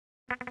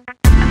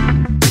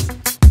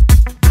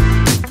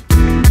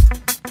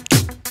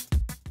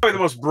probably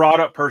the most brought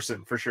up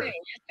person for sure.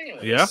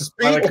 Yeah.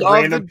 Speak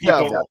of the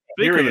devil.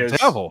 Here he Speak of is. the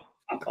devil.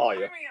 Oh,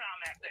 yeah.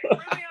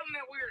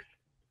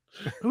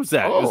 Who's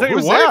that? Oh, Is that your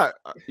who's wife?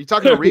 that? You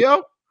talking to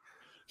Rio?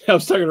 I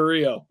was talking to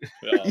Rio.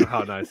 Yeah.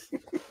 Oh, nice.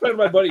 And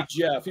my buddy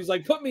Jeff. He's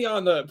like, put me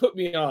on. Put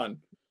me I'll on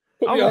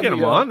get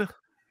him on.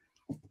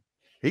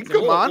 He can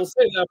come on. We'll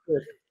save that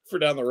for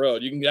down the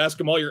road. You can ask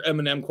him all your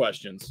M&M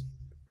questions.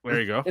 There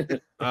you go.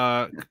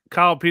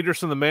 Kyle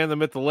Peterson, the man, the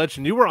myth, the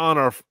legend. You were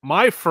on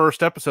my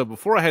first episode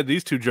before I had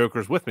these two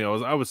jokers with me.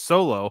 I was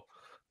solo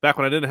back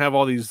when I didn't have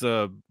all these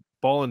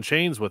ball and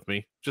chains with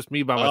me. Just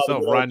me by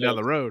myself riding down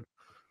the road.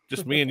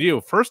 Just me and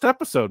you. First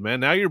episode, man.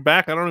 Now you're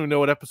back. I don't even know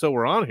what episode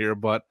we're on here,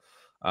 but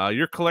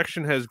your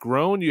collection has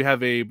grown. You have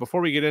before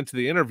we get into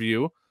the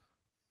interview,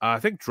 I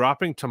think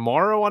dropping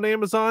tomorrow on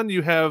Amazon,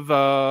 you have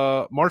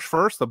March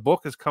 1st. The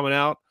book is coming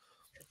out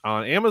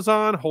on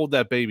Amazon. Hold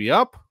that baby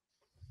up.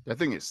 That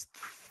thing is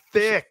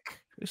thick.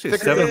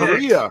 Thick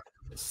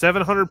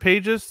 700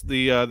 pages.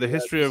 The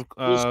history of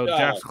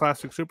Jakks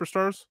Classic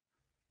Superstars.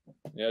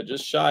 Yeah,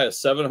 just shy of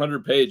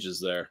 700 pages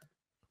there.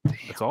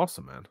 That's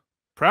awesome, man.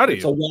 Proud of you.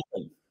 It's a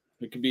weapon.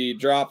 It can be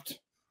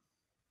dropped.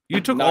 You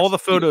took all the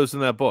photos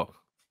in that book.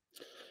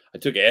 I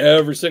took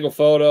every single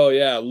photo.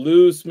 Yeah,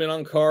 loose, mint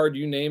on card,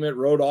 you name it.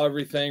 Wrote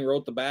everything.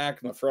 Wrote the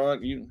back and the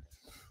front. A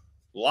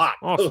lot.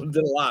 Awesome.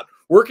 Did a lot.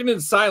 Working in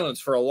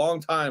silence for a long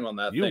time on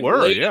that. You thing. were,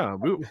 Late yeah.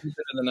 in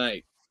the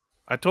night.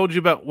 I told you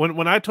about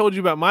when I told you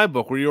about my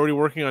book. Were you already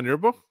working on your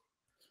book?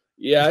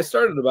 Yeah, I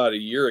started about a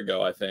year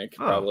ago. I think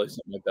probably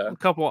something like that. A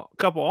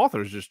couple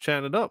authors just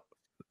chatting it up.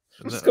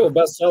 Just go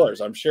bestsellers,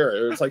 I'm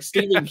sure. It's like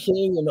Stephen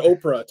King and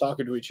Oprah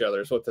talking to each other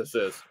is what this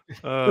is.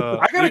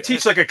 I gotta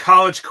teach like a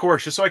college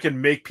course just so I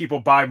can make people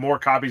buy more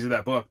copies of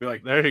that book. Be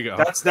like, there you go.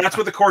 That's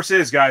what the course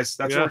is, guys.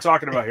 That's what we're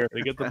talking about here. They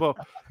get the book.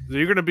 So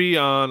you're going to be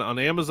on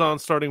Amazon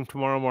starting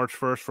tomorrow, March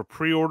 1st for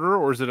pre-order,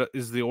 or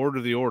is the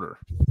order the order?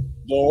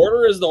 The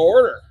order is the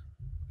order.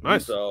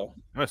 Nice. So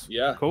nice.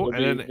 Yeah. Cool.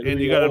 And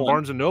you got it in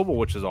Barnes & Noble,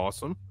 which is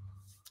awesome.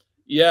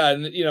 Yeah,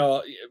 and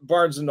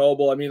Barnes &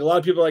 Noble. I mean, a lot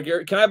of people are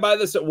like, can I buy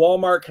this at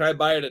Walmart? Can I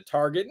buy it at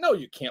Target? No,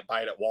 you can't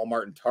buy it at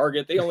Walmart and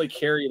Target. They only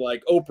carry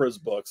like Oprah's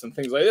books and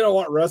things like that. They don't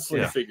want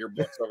wrestling figure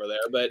books over there.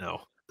 But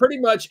pretty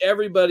much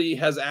everybody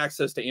has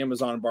access to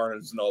Amazon and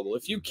Barnes & Noble.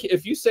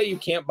 If you say you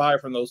can't buy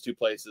from those two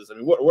places, I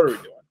mean, what are we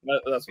doing?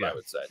 That's what I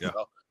would say. Yeah.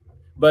 So,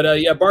 but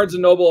Barnes &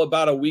 Noble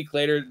about a week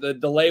later. The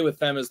delay with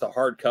them is the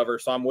hardcover,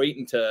 so I'm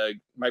waiting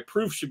my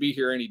proof should be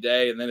here any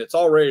day, and then it's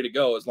all ready to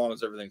go as long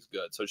as everything's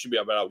good. So it should be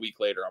about a week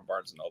later on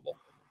Barnes & Noble.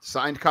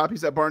 Signed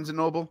copies at Barnes &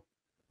 Noble?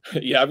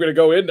 Yeah, I'm gonna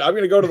go to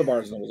the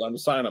Barnes & Nobles. I'm gonna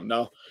sign them.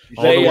 No,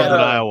 all the ones in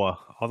Iowa.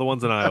 All the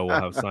ones in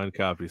Iowa have signed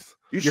copies.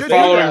 You're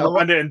following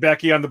Linda and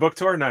Becky on the book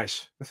tour.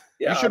 Nice.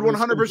 Yeah, you should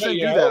 100% do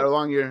that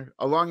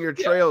along your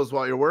trails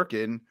while you're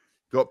working.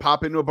 Go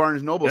pop into a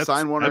Barnes & Noble,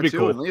 sign one or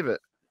two, and leave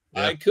it.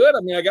 Yeah. I could.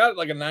 I mean, I got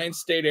like a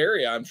 9-state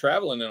area I'm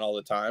traveling in all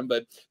the time.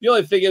 But the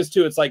only thing is,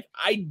 too, it's like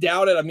I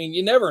doubt it. I mean,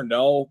 you never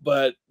know.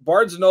 But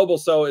Barnes & Noble,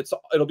 so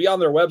it'll be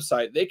on their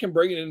website. They can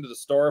bring it into the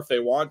store if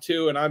they want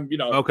to. And I'm,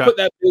 put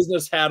that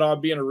business hat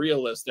on, being a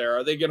realist. There,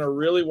 are they going to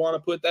really want to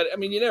put that? I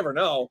mean, you never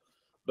know.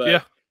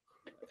 But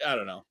I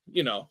don't know.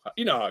 You know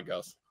how it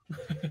goes.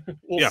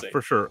 We'll see.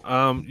 For sure.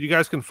 You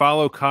guys can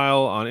follow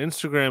Kyle on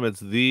Instagram. It's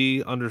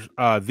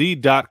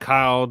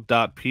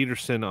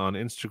the.kyle.peterson on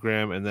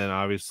Instagram, and then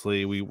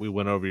obviously we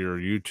went over your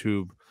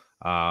YouTube,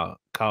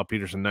 Kyle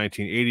Peterson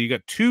 1980. You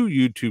got 2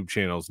 YouTube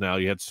channels now.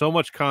 You had so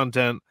much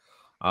content.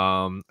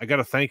 I got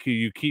to thank you.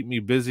 You keep me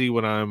busy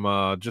when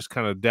I'm just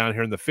kind of down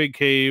here in the fig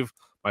cave.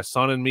 My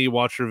son and me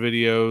watch your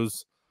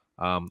videos.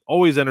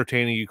 Always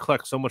entertaining. You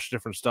collect so much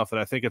different stuff that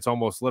I think it's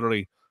almost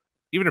literally,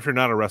 even if you're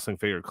not a wrestling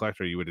figure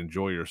collector, you would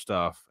enjoy your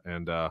stuff.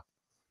 And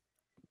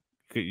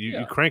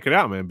you crank it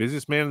out, man.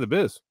 Busiest man in the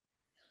biz.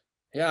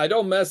 Yeah, I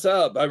don't mess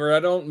up. I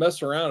don't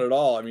mess around at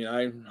all. I mean,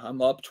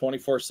 I'm up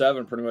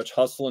 24/7, pretty much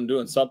hustling,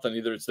 doing something.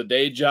 Either it's the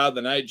day job,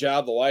 the night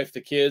job, the wife,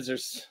 the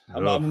kids.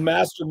 I'm a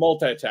master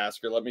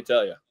multitasker, let me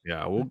tell you.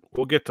 Yeah,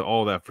 we'll get to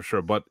all that for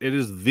sure. But it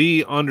is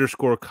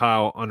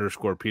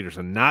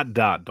the_Kyle_Peterson, not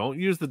dot. Don't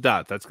use the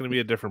dot. That's going to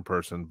be a different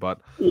person. But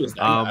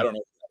I don't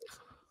know.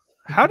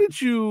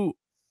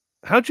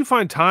 How'd you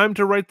find time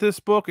to write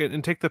this book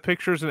and take the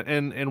pictures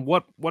and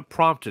what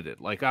prompted it?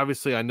 Like,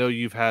 obviously, I know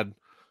you've had.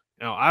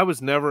 I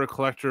was never a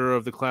collector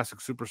of the Classic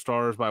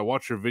Superstars, but I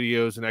watch your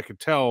videos and I could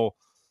tell,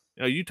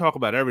 you talk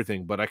about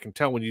everything, but I can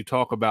tell when you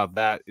talk about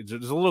that,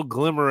 there's a little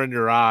glimmer in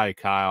your eye,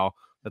 Kyle,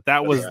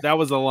 that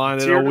was a line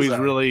that always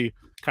really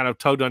kind of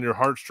tugged on your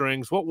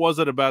heartstrings. What was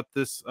it about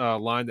this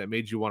line that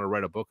made you want to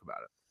write a book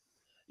about it?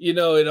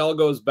 It all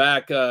goes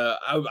back.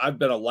 I've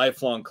been a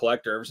lifelong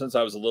collector ever since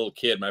I was a little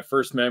kid. My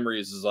first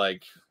memories is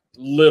like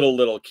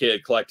little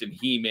kid collecting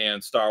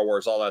He-Man, Star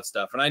Wars, all that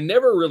stuff. And I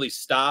never really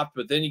stopped,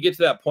 but then you get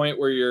to that point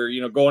where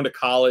you're, going to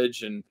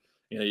college and,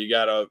 you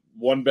got a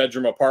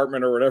 1-bedroom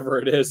apartment or whatever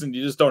it is, and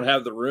you just don't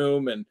have the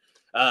room. And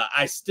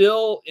I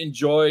still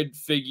enjoyed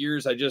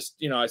figures. I just,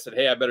 I said,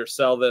 hey, I better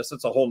sell this.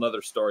 It's a whole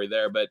nother story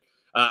there. But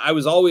I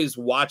was always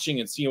watching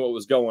and seeing what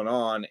was going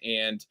on.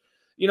 And,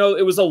 you know,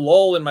 it was a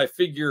lull in my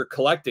figure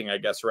collecting, I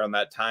guess, around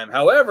that time.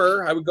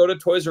 However, I would go to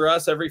Toys R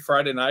Us every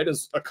Friday night,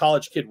 as a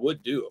college kid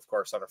would do, of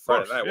course, on a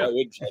Friday night. Yeah. Why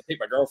wouldn't I take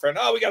my girlfriend?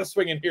 Oh, we got to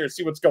swing in here and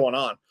see what's going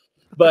on.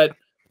 But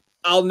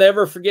I'll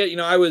never forget, you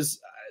know,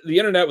 the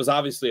internet was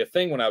obviously a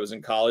thing when I was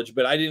in college,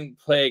 but I didn't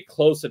pay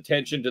close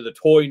attention to the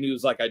toy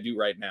news like I do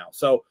right now.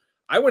 So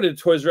I went to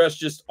Toys R Us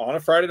just on a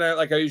Friday night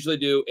like I usually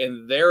do,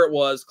 and there it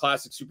was,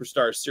 Classic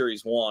Superstars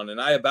Series 1, and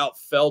I about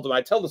fell to,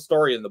 I tell the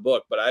story in the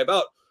book, but I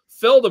about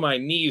fell to my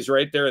knees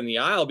right there in the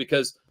aisle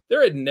because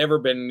there had never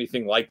been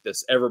anything like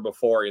this ever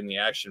before in the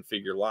action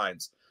figure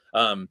lines.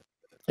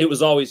 It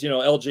was always, you know,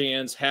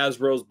 LJNs,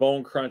 Hasbro's,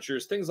 Bone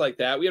Crunchers, things like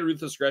that. We had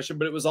Ruthless Aggression,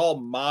 but it was all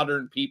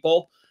modern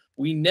people.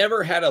 We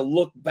never had to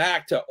look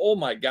back to, oh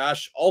my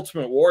gosh,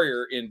 Ultimate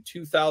Warrior in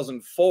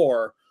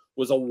 2004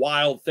 was a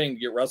wild thing to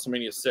get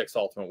WrestleMania 6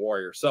 Ultimate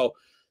Warrior. So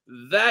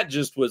that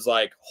just was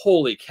like,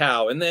 holy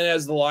cow. And then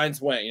as the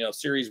lines went, you know,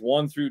 series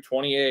 1 through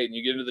 28, and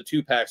you get into the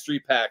 2-packs,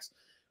 3-packs,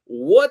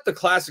 what the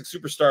Classic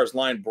Superstars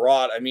line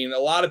brought. I mean, a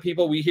lot of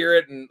people, we hear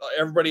it, and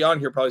everybody on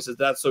here probably says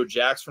that's so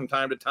Jakks from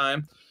time to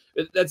time.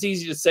 That's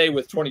easy to say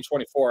with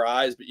 2024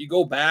 eyes, but you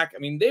go back, I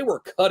mean, they were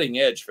cutting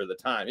edge for the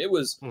time. It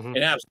was an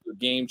absolute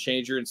game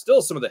changer, and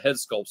still some of the head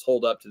sculpts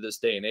hold up to this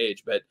day and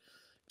age. But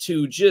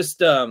to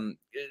just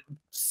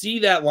see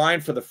that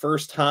line for the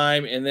first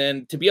time and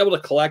then to be able to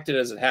collect it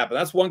as it happened,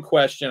 that's one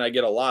question I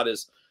get a lot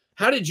is,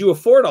 how did you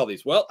afford all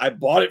these? Well, I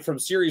bought it from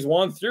series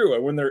 1 through,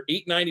 and when they're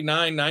 $8.99,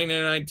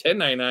 $9.99,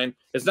 $10.99,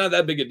 it's not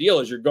that big a deal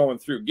as you're going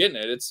through getting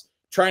it. It's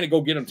trying to go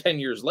get them 10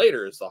 years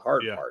later is the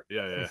hard part.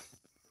 Yeah.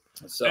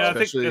 So I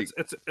think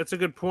it's a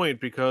good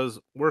point, because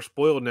we're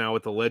spoiled now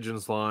with the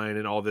Legends line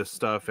and all this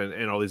stuff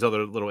and all these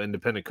other little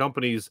independent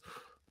companies.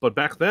 But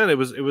back then it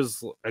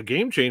was a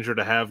game changer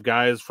to have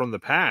guys from the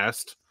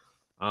past.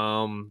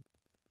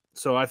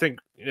 So I think,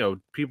 you know,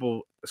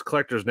 people as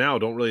collectors now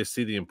don't really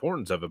see the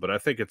importance of it, but I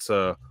think it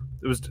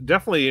was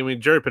definitely, I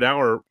mean, Jerry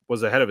Padawer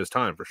was ahead of his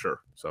time for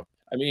sure. So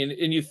I mean,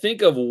 and you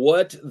think of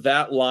what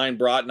that line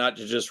brought, not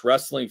to just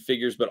wrestling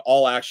figures, but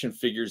all action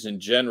figures in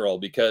general,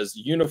 because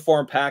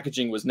uniform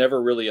packaging was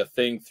never really a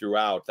thing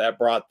throughout. That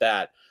brought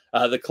that.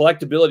 The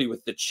collectability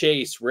with the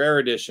chase, rare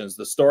editions,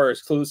 the store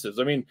exclusives.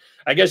 I mean,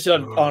 I guess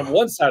on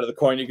one side of the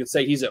coin, you could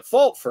say he's at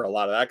fault for a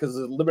lot of that because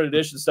the limited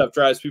edition stuff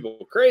drives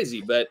people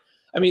crazy. But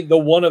I mean, the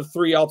 1 of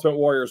 3 Ultimate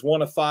Warriors,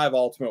 1 of 5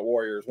 Ultimate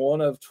Warriors, 1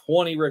 of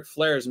 20 Ric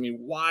Flairs. I mean,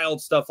 wild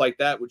stuff like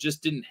that, which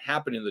just didn't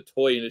happen in the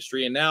toy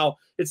industry. And now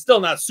it's still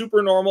not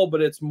super normal,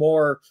 but it's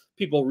more,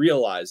 people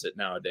realize it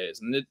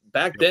nowadays. And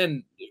back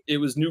then, it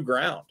was new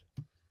ground.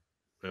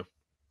 Yeah.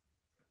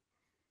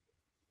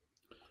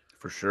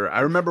 For sure. I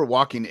remember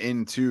walking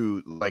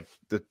into like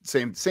the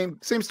same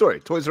story,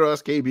 Toys R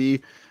Us, KB,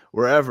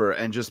 wherever,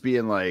 and just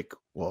being like,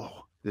 whoa,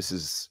 this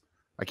is,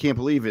 I can't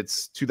believe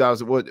it's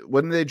 2000.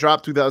 When did they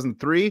drop?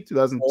 2003,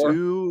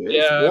 2002?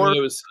 Yeah, I mean,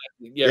 it was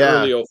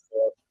early 04.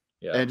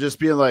 Yeah, and just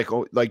being like,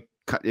 oh, like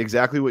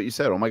exactly what you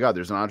said. Oh my God,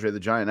 there's an Andre the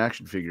Giant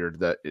action figure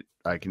that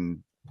I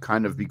can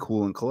kind of be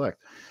cool and collect.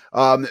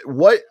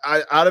 What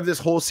out of this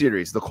whole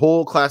series, the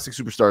whole Classic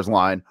Superstars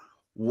line,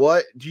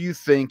 what do you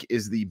think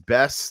is the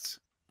best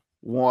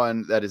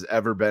one that has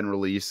ever been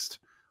released?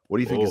 What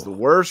do you think is the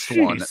worst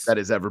one that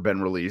has ever been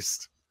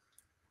released?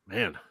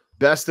 Man,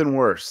 best and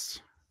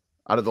worst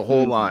out of the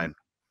whole line.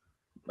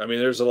 I mean,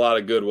 there's a lot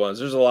of good ones.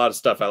 There's a lot of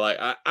stuff I like.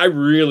 I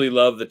really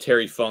love the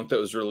Terry Funk that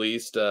was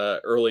released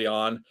early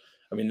on.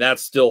 I mean, that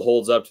still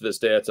holds up to this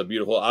day. That's a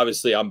beautiful.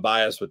 Obviously, I'm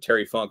biased with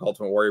Terry Funk,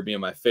 Ultimate Warrior being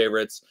my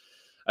favorites.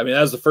 I mean,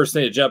 that was the first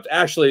thing that jumped.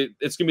 Actually,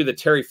 it's going to be the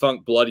Terry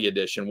Funk Bloody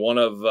Edition, 1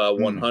 of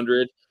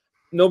 100.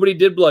 Nobody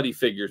did bloody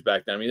figures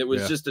back then. I mean, it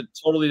was just a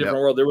totally different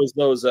world. There was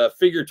those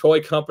figure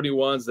toy company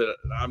ones that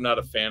I'm not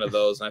a fan of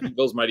those. And I think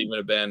those might even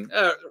have been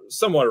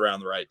somewhat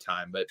around the right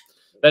time. But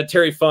that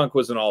Terry Funk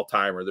was an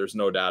all-timer. There's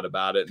no doubt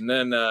about it. And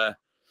then,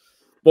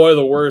 boy,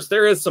 the worst.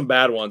 There is some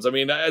bad ones. I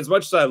mean, as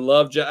much as I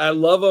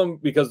love them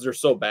because they're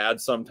so bad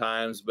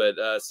sometimes. But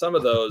some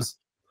of those,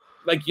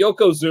 like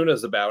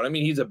Yokozuna's a bad one. I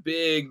mean, he's a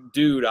big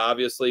dude,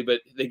 obviously, but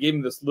they gave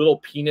him this little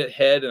peanut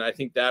head, and I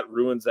think that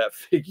ruins that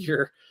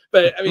figure.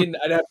 But I mean,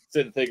 I'd have to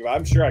sit and think about it.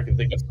 I'm sure I can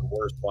think of some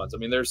worst ones. I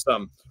mean, there's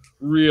some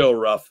real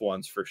rough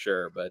ones for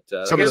sure. But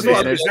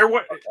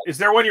is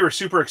there one you were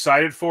super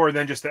excited for, and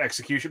then just the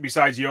execution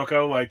besides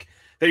Yoko, like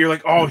that you're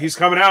like, oh, he's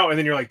coming out, and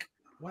then you're like,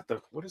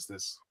 what is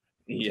this?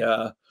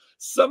 Yeah,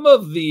 some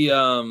of the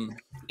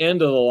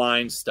end of the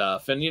line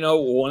stuff, and you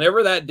know,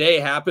 whenever that day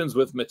happens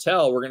with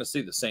Mattel, we're going to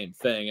see the same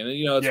thing. And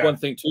you know, it's one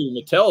thing too.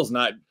 Mattel's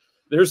not.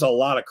 There's a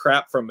lot of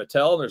crap from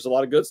Mattel, and there's a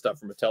lot of good stuff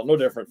from Mattel. No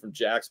different from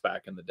Jakks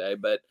back in the day.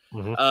 But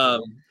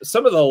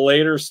some of the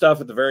later stuff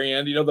at the very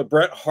end, you know, the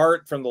Bret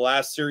Hart from the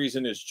last series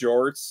in his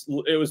jorts,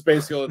 it was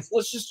basically,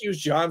 let's just use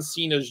John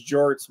Cena's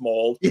jorts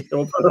mold and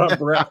we'll put it on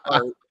Bret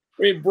Hart.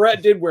 I mean,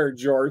 Bret did wear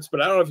jorts,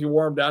 but I don't know if he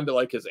wore them down to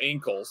like his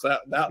ankles that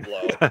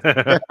low.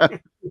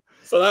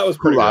 So that was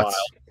pretty wild.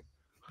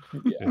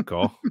 Yeah. Good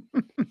call.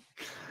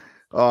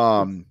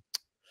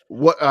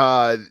 What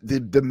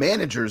the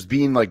managers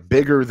being like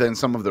bigger than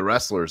some of the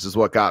wrestlers is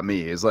what got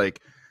me. Is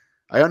like,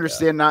 I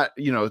understand not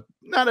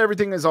not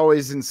everything is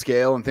always in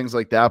scale and things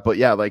like that, but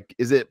yeah, like,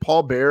 is it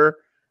Paul Bearer?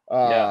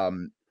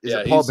 Is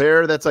it Paul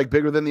Bearer that's like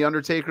bigger than the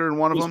Undertaker in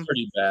one of them?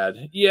 Pretty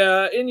bad.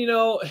 Yeah, and you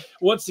know,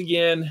 once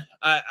again,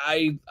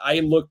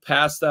 I look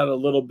past that a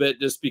little bit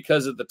just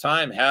because at the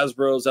time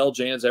Hasbro's,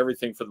 LJN's,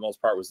 everything for the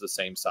most part was the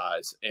same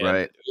size, and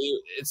right.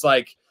 It's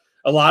like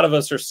a lot of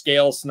us are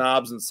scale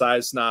snobs and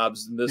size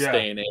snobs in this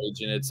day and age,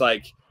 and it's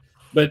like,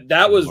 but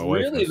that was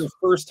really the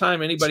first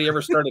time anybody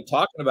ever started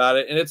talking about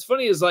it. And it's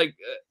funny is like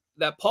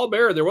that Paul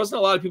Bearer, there wasn't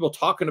a lot of people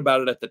talking about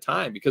it at the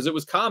time because it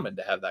was common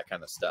to have that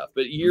kind of stuff,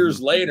 but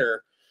years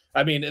later.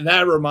 I mean, and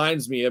that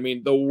reminds me, I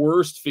mean, the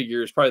worst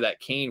figure is probably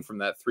that Kane from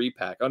that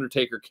 3-pack.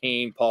 Undertaker,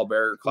 Kane, Paul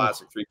Bearer,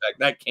 classic 3-pack.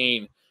 That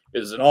Kane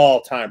is an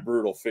all-time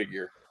brutal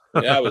figure.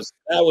 And that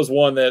was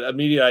one that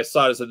immediately I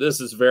saw it and said, this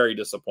is very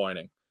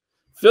disappointing.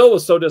 Phil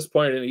was so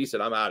disappointed, and he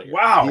said, I'm out of here.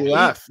 Wow. He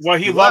left. Well,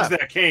 he loves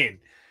that Cane.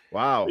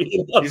 Wow.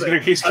 I'm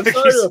sorry to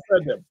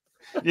offend him.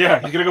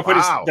 Yeah, he's going to go put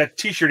that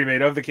T-shirt he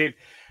made of the Cane.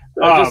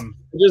 I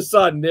just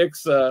saw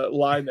Nick's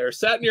line there.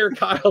 Sat near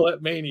Kyle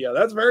at Mania.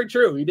 That's very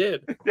true. He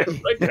did.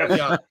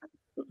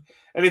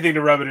 Anything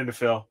to rub it into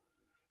Phil.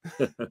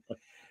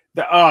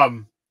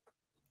 The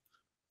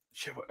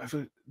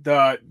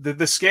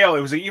scale.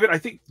 It was even. I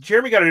think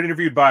Jeremy got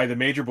interviewed by the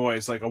Major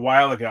Boys like a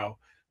while ago,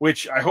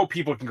 which I hope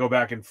people can go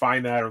back and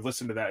find that or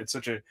listen to that. It's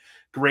such a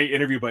great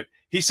interview. But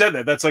he said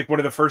that's like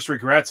one of the first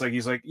regrets. Like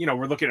he's like, you know,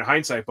 we're looking at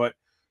hindsight, but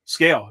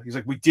scale. He's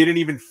like, we didn't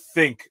even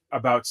think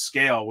about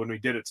scale when we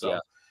did it. So.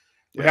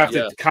 We have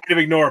to kind of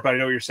ignore it, but I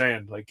know what you're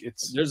saying. Like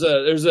there's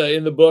a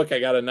in the book. I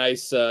got a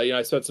nice,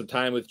 I spent some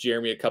time with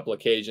Jeremy a couple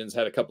occasions,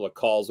 had a couple of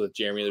calls with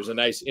Jeremy. There's a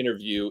nice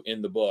interview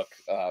in the book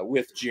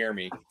with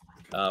Jeremy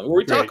where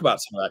we talk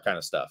about some of that kind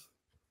of stuff.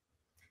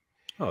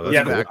 Oh,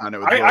 that's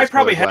I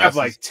probably have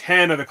like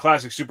 10 of the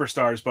classic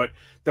superstars, but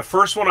the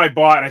first one I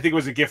bought, and I think it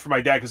was a gift for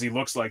my dad because he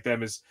looks like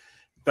them, is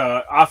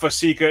the Alpha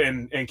Sika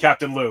and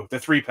Captain Lou, the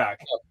 3-pack.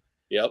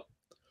 Yep.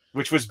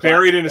 Which was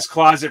buried in his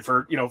closet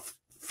for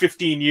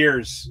 15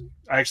 years.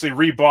 I actually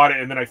rebought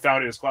it and then I found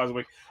it in his closet.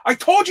 Like, I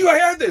told you I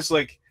had this.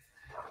 Like,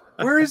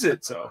 where is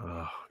it?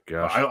 So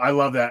gosh. I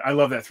love that. I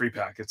love that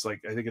 3-pack. It's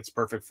like, I think it's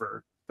perfect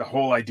for the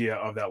whole idea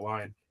of that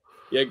line.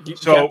 Yeah,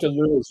 Captain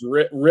Lou is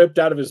ripped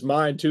out of his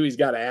mind too. He's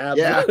got abs.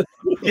 Yeah.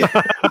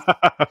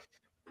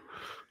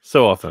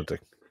 So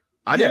authentic.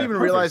 I didn't even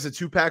realize the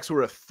 2-packs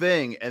were a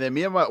thing. And then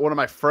me and one of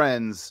my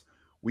friends,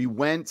 we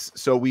went.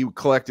 So we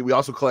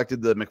also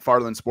collected the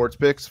McFarlane Sports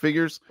Picks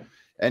figures.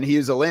 And he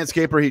was a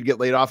landscaper. He'd get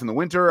laid off in the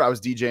winter. I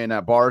was DJing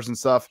at bars and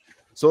stuff.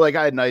 So like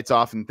I had nights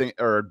off and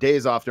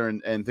days off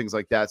and things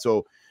like that.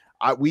 So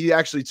we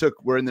actually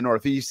we're in the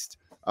Northeast.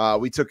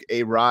 We took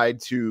a ride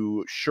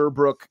to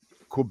Sherbrooke,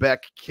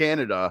 Quebec,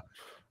 Canada.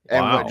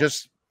 And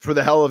just for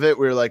the hell of it,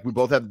 we were like, we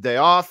both had the day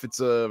off. It's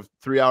a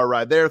 3-hour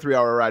ride there,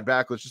 3-hour ride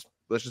back. Let's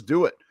just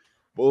do it.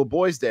 Well,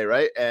 boys' day,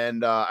 right?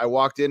 And I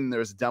walked in and there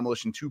was a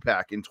Demolition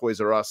 2-pack in Toys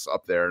R Us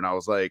up there. And I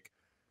was like,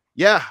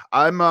 yeah,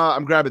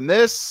 I'm grabbing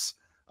this.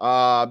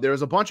 There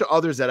was a bunch of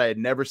others that I had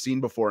never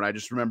seen before, and I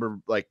just remember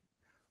like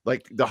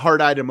the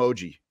heart-eyed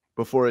emoji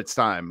before its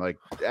time, like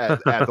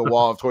at the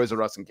wall of Toys R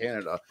Us in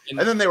Canada, and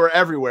then they were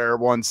everywhere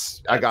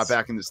once I got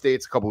back in the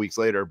States a couple weeks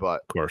later.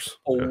 But of course,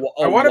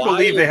 I want to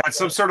believe they had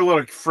some sort of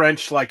little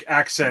French like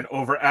accent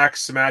over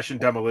Axe, Smash, and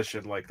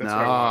Demolition. Like that's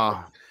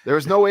there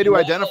was no way to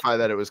identify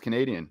that it was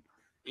Canadian.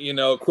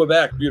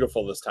 Quebec,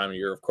 beautiful this time of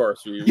year, of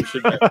course. We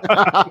should. But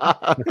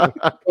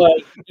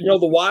the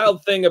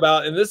wild thing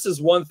about, and this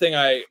is one thing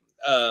I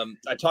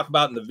talk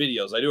about in the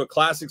videos. I do a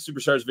Classic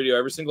Superstars video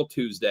every single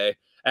Tuesday.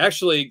 I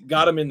actually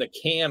got them in the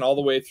can all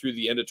the way through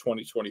the end of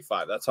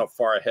 2025. That's how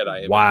far ahead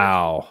I am.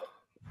 Wow.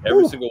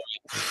 Every single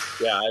week.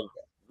 Yeah, I'm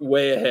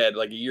way ahead.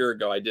 Like a year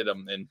ago, I did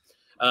them. And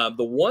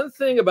the one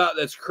thing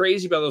that's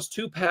crazy about those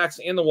 2-packs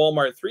and the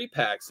Walmart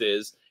 3-packs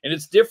is, and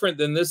it's different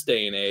than this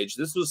day and age,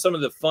 this was some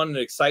of the fun and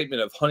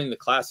excitement of hunting the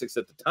classics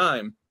at the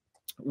time.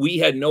 We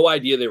had no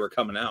idea they were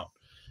coming out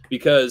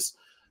because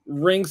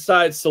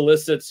Ringside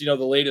solicits, the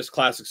latest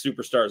Classic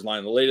Superstars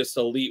line, the latest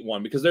Elite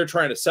one, because they're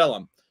trying to sell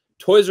them.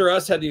 Toys R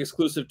Us had the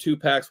exclusive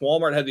 2-packs.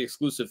 Walmart had the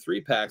exclusive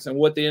 3-packs. And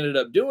what they ended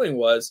up doing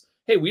was,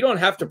 hey, we don't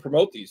have to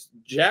promote these.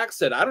 Jakks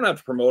said, I don't have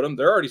to promote them.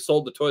 They're already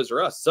sold to Toys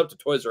R Us. It's up to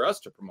Toys R Us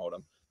to promote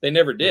them. They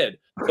never did.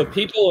 So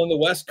people on the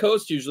West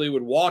Coast usually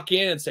would walk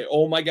in and say,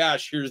 oh my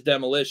gosh, here's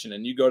Demolition.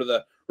 And you go to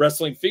the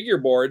wrestling figure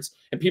boards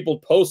and people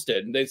post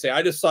it and they'd say,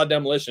 I just saw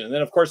Demolition. And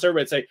then of course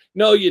everybody'd say,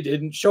 no, you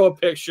didn't. Show a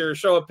picture.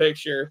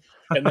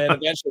 And then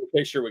eventually the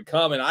picture would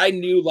come. And I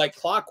knew like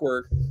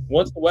clockwork,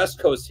 once the West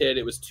Coast hit,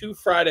 it was 2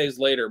 Fridays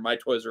later, my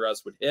Toys R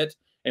Us would hit.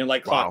 And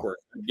like clockwork,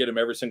 I'd get them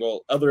every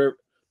single other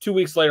 2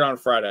 weeks later on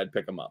Friday, I'd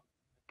pick them up.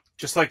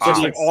 Just like all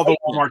the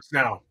Walmarts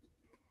now.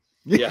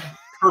 Yeah.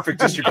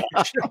 Perfect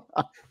distribution.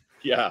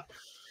 Yeah.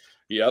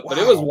 Yep. But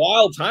it was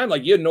wild time.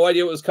 Like you had no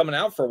idea what was coming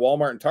out for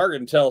Walmart and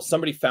Target until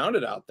somebody found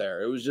it out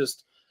there. It was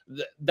just,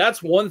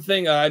 that's one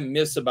thing I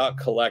miss about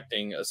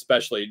collecting,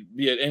 especially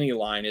be it any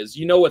line, is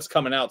what's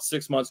coming out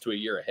 6 months to a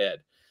year ahead.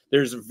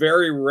 There's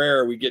very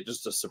rare we get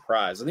just a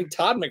surprise. I think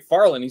Todd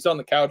McFarlane, he's on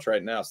the couch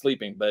right now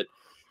sleeping, but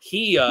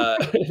he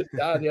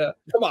Todd, yeah,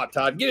 come on,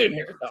 Todd, get in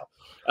here.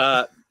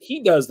 No.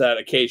 He does that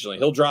occasionally.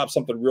 He'll drop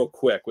something real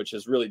quick, which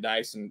is really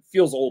nice and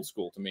feels old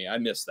school to me. I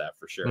miss that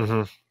for sure.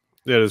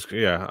 Yeah, it is,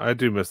 yeah, I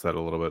do miss that a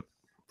little bit.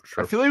 For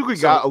sure. I feel like we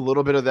got a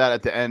little bit of that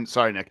at the end.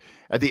 Sorry, Nick.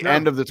 At the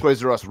end of the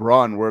Toys R Us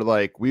run, where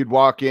like we'd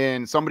walk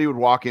in, somebody would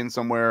walk in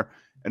somewhere,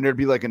 and there'd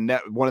be like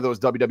one of those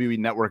WWE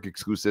Network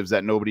exclusives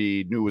that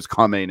nobody knew was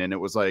coming, and it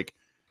was like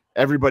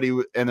everybody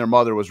and their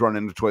mother was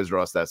running to Toys R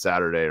Us that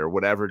Saturday or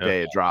whatever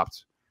day it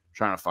dropped,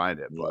 trying to find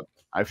it. But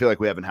I feel like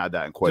we haven't had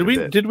that in quite a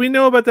bit. Did we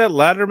know about that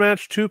ladder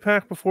match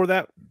 2-pack before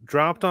that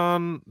dropped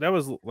on? That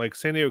was like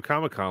San Diego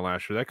Comic-Con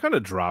last year. That kind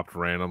of dropped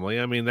randomly.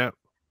 I mean,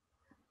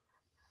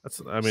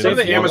 some of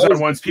the Amazon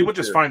ones, people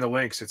just find the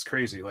links. It's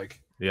crazy. Like,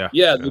 the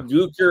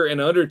Gooker and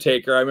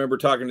Undertaker. I remember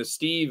talking to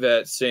Steve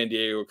at San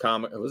Diego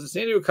Comic. Was it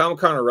San Diego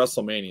Comic-Con or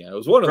WrestleMania? It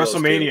was one of those.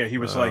 WrestleMania. He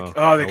was like,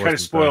 "Oh, they kind of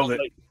spoiled it."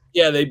 Like,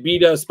 yeah, they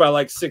beat us by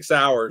like 6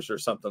 hours or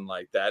something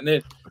like that. And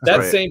then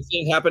that same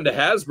thing happened to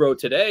Hasbro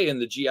today in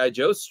the G.I.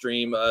 Joe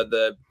stream.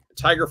 The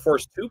Tiger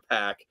Force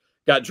 2-pack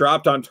got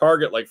dropped on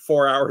Target like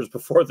 4 hours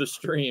before the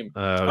stream.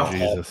 Oh,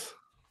 Jesus.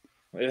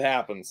 It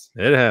happens.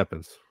 It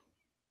happens.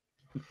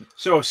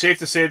 So safe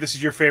to say this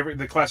is your favorite,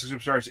 the Classic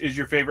Superstars is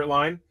your favorite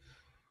line?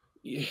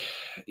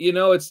 You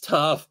know, it's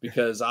tough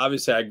because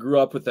obviously I grew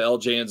up with the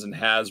LJNs and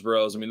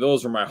Hasbros. I mean,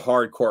 those were my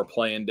hardcore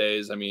playing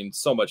days. I mean,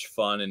 so much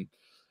fun. And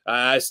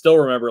I still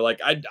remember,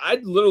 like,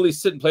 I'd literally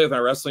sit and play with my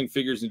wrestling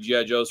figures and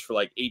G.I. Joes for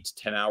like 8 to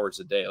 10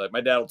 hours a day. Like,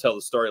 my dad will tell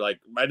the story, like,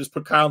 I just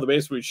put Kyle in the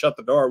basement, we'd shut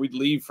the door, we'd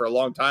leave for a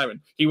long time, and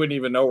he wouldn't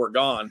even know we're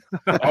gone.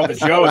 Oh, the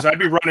Joes. I'd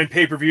be running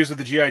pay-per-views with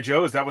the G.I.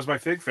 Joes. That was my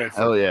fig fit.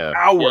 Oh, yeah.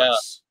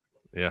 Hours.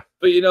 Yeah.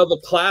 But, you know,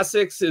 the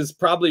Classics is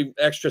probably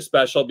extra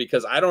special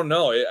because I don't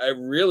know.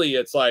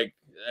 It's like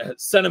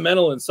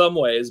sentimental in some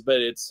ways, but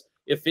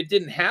if it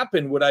didn't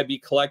happen, would I be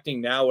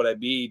collecting now? Would I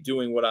be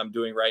doing what I'm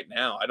doing right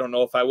now? I don't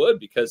know if I would,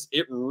 because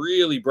it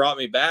really brought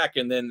me back.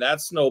 And then that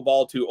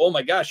snowballed to, oh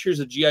my gosh, here's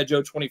a G.I.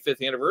 Joe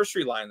 25th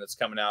anniversary line that's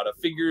coming out, a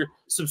figure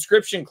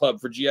subscription club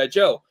for G.I.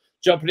 Joe.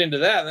 Jumping into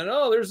that, and then,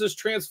 oh, there's this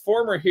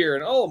Transformer here,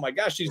 and oh my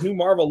gosh, these new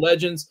Marvel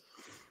Legends.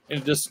 And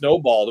it just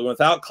snowballed. And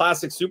without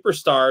Classic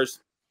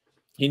Superstars,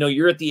 you know,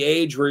 you're at the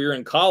age where you're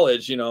in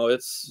college, you know,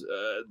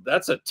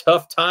 that's a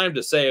tough time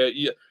to say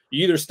you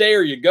either stay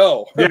or you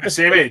go. Yeah,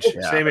 same age.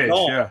 Same age.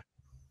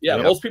 Yeah,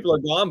 most people are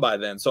gone by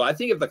then. So I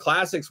think if the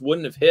Classics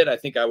wouldn't have hit, I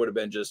think I would have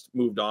been just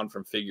moved on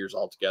from figures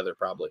altogether,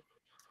 probably.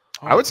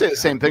 I would say the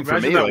same thing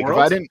for me. Like,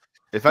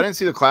 if I didn't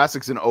see the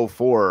Classics in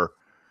 2004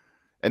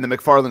 and the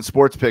McFarlane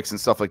Sports Picks and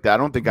stuff like that, I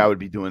don't think I would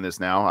be doing this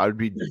now. I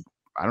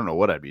don't know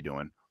what I'd be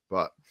doing,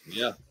 but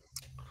yeah.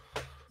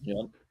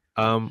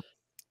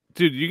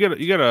 Dude, you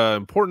got an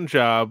important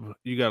job.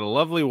 You got a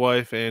lovely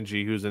wife,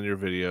 Angie, who's in your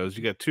videos.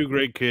 You got 2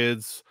 great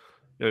kids,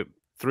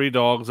 3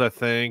 dogs, I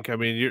think. I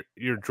mean,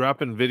 you're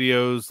dropping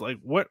videos.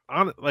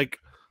 Like,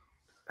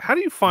 how do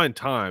you find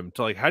time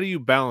to, like, how do you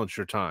balance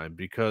your time?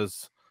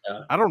 Because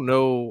I don't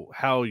know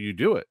how you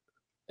do it.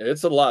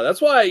 It's a lot.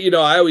 That's why, you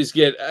know, I always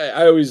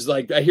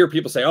I hear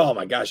people say, oh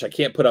my gosh, I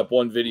can't put up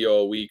 1 video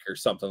a week or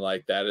something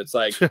like that. It's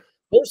like,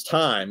 there's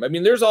time. I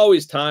mean, there's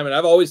always time. And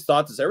I've always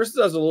thought this ever since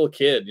I was a little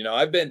kid. You know,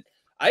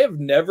 I have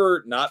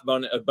never not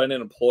been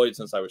unemployed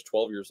since I was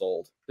 12 years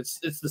old. It's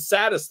the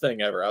saddest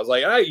thing ever. I was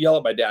like, I yell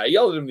at my dad. I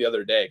yelled at him the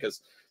other day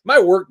because my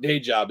work day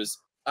job is,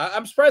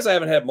 I'm surprised I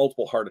haven't had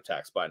multiple heart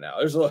attacks by now.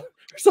 There's a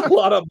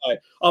lot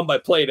on my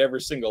plate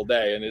every single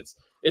day. And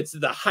it's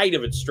the height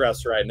of its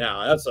stress right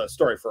now. That's a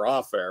story for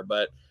off air,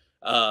 but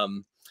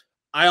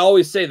I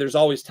always say there's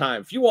always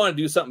time. If you want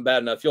to do something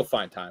bad enough, you'll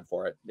find time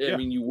for it. I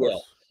mean, you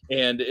will.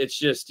 And it's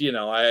just, you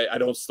know, I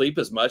don't sleep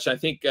as much. I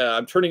think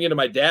I'm turning into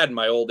my dad in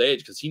my old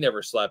age because he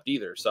never slept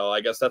either. So I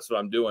guess that's what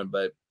I'm doing.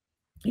 But,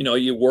 you know,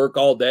 you work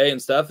all day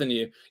and stuff, and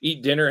you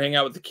eat dinner, hang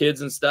out with the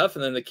kids and stuff.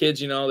 And then the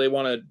kids, you know, they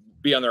want to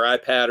be on their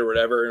iPad or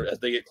whatever as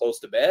they get close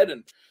to bed.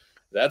 And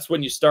that's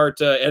when you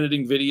start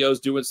editing videos,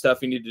 doing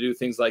stuff. You need to do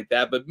things like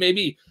that. But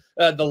maybe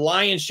the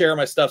lion's share of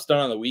my stuff's done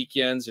on the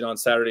weekends, you know, on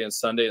Saturday and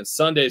Sunday. And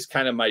Sunday is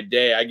kind of my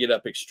day. I get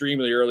up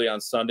extremely early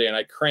on Sunday, and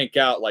I crank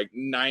out like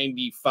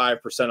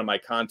 95% of my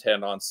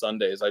content on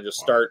Sundays. I just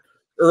start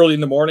early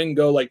in the morning,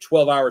 go like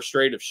 12 hours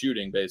straight of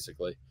shooting,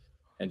 basically,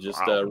 and just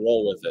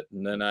roll with it.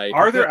 And then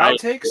are there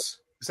outtakes?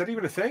 Is that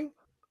even a thing?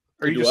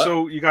 Or you just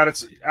you got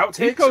its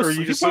outtakes, or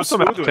you just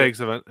some outtakes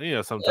of it?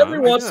 Yeah, sometimes. Every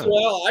once in a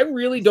while, I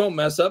really don't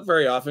mess up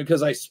very often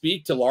because I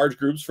speak to large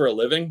groups for a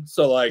living.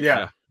 So like,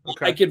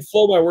 I can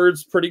flow my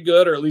words pretty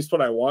good, or at least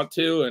when I want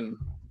to, and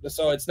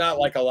so it's not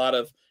like a lot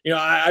of, you know,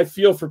 I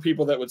feel for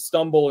people that would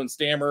stumble and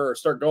stammer or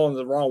start going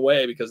the wrong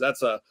way, because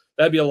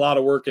that'd be a lot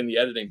of work in the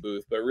editing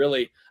booth. But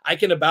really, I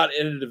can about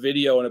edit a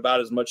video in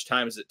about as much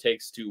time as it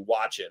takes to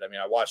watch it. I mean,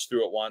 I watch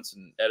through it once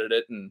and edit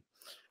it and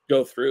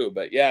go through.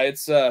 But yeah,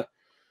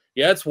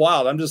 it's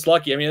wild. I'm just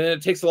lucky. I mean,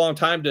 it takes a long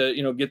time to,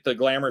 you know, get the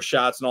glamour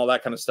shots and all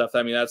that kind of stuff.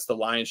 I mean, that's the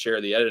lion's share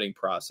of the editing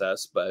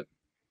process. But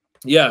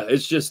yeah,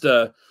 it's just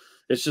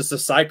it's just a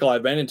cycle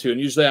I've been into. And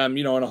usually I'm,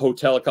 in a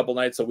hotel a couple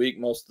nights a week,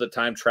 most of the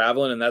time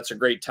traveling. And that's a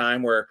great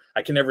time where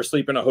I can never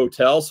sleep in a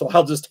hotel. So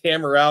I'll just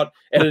hammer out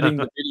editing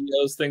the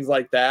videos, things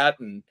like that.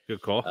 And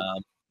good call.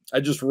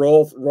 I just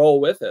roll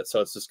with it.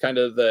 So it's just kind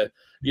of the,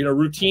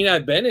 routine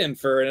I've been in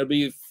and it'll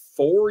be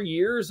 4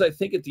 years, I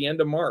think, at the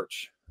end of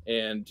March.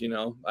 And,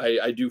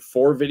 I do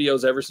 4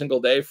 videos every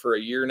single day for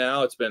a year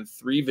now. It's been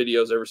 3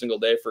 videos every single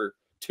day for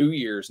 2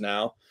 years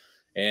now.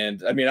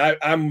 And I mean,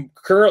 I'm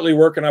currently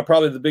working on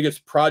probably the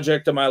biggest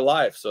project of my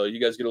life. So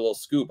you guys get a little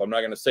scoop. I'm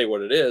not going to say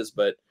what it is,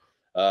 but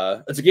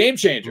it's a game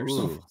changer.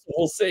 So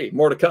we'll see.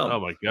 More to come.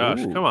 Oh my gosh.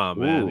 Come on,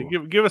 man.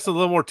 Give us a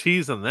little more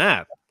tease than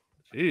that.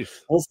 Jeez.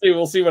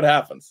 We'll see what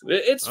happens.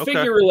 It's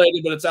figure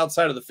related, but it's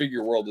outside of the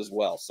figure world as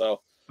well.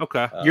 So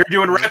you're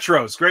doing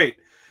retros. Great.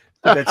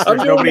 I'm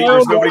doing my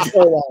own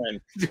retro line.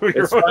 Doing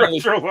your own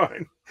retro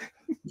line.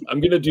 I'm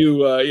going to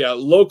do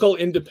local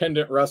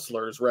independent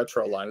wrestlers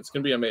retro line. It's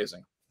going to be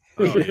amazing.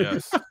 Oh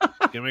yes,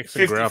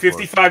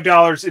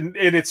 $55, and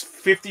it's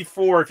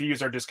 $54 if you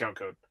use our discount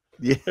code.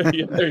 Yeah,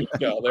 there you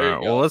go. There you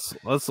go. Well, let's.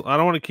 I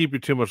don't want to keep you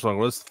too much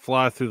longer. Let's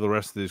fly through the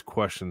rest of these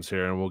questions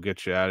here, and we'll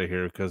get you out of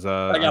here because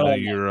I know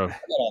you're okay.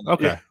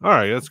 Yeah. All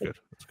right, that's good.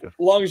 That's good. As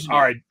long as you all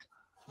right,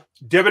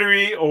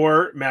 WWE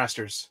or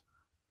Masters?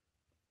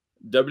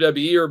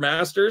 WWE or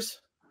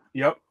Masters?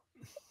 Yep.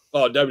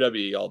 Oh,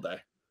 WWE all day.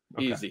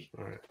 Okay. Easy.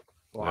 All right.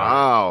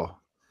 Wow.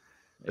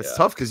 It's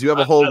tough because you have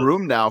a whole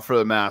room now for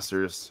the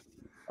Masters.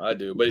 I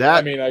do, but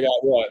I mean, I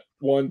got what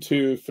 1,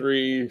 2,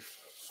 3,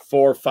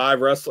 4, 5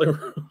 wrestling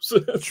rooms.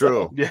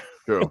 True. Yeah.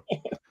 True.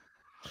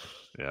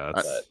 Yeah.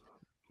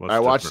 I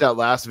watched that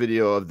last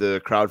video of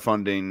the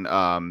crowdfunding,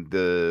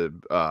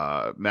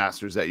 the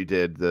Masters that you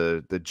did,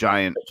 the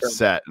giant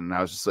set, and I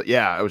was just like,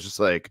 I was just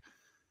like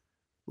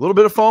a little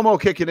bit of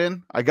FOMO kicking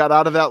in. I got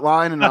out of that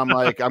line, and I'm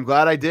like, I'm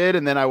glad I did,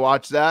 and then I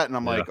watched that, and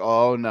I'm like,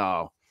 oh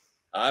no.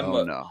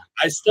 I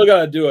still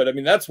got to do it. I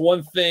mean, that's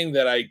one thing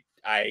that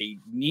I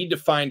need to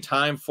find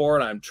time for,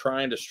 and I'm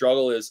trying to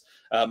struggle is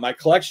my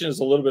collection is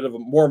a little bit of a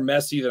more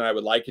messy than I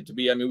would like it to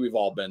be. I mean, we've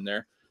all been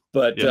there,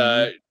 but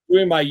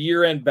doing my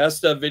year-end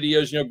best of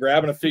videos,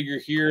 grabbing a figure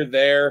here,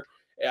 there.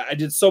 I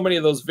did so many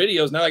of those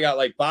videos. Now I got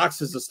like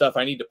boxes of stuff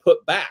I need to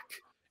put back.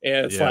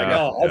 And it's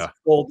that's a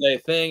full day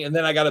thing. And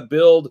then I got to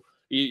build,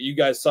 you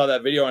guys saw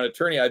that video on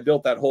Attorney. I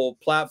built that whole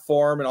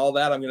platform and all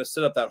that. I'm going to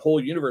set up that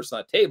whole universe on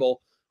that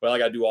table. Well, I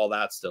got to do all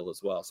that still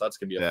as well. So that's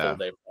going to be a full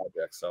day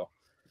project. So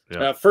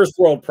first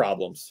world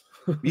problems.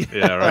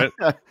 Yeah,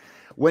 right.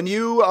 When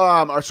you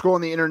are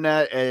scrolling the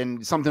internet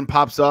and something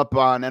pops up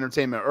on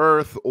Entertainment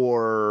Earth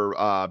or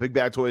Big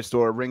Bag Toy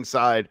Store,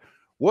 Ringside,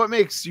 what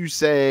makes you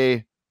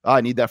say,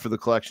 I need that for the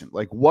collection?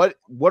 Like, what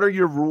are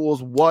your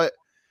rules?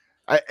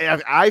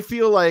 I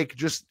feel like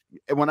just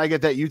when I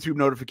get that YouTube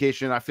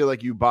notification, I feel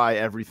like you buy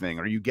everything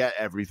or you get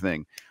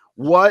everything.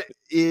 What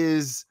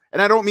is,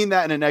 and I don't mean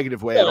that in a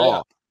negative way at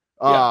all.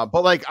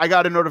 But like I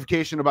got a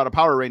notification about a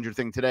Power Ranger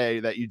thing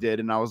today that you did,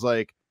 and I was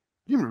like,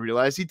 you didn't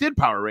realize he did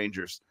Power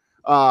Rangers.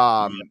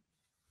 So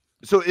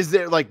is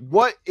there like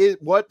what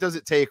does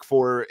it take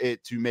for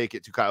it to make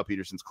it to Kyle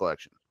Peterson's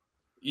collection?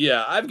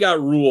 Yeah, I've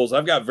got rules.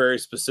 I've got very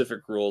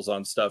specific rules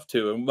on stuff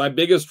too. And my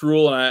biggest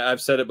rule, and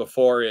I've said it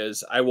before,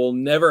 is I will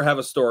never have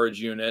a storage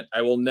unit.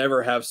 I will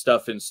never have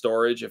stuff in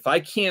storage. If I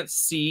can't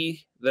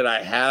see that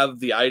I have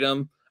the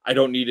item, I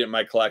don't need it in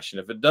my collection.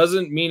 If it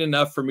doesn't mean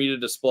enough for me to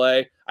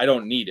display, I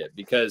don't need it,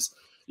 because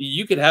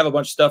you could have a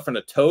bunch of stuff in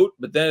a tote,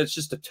 but then it's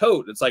just a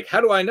tote. It's like,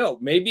 how do I know?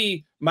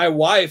 Maybe my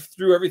wife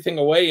threw everything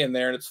away in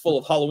there and it's full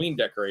of Halloween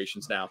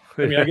decorations now.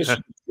 I mean, I guess you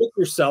can trick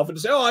yourself and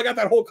just say, oh, I got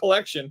that whole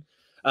collection.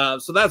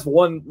 So that's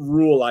one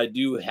rule I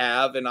do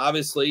have. And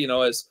obviously,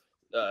 as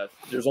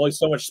there's only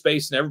so much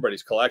space in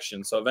everybody's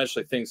collection. So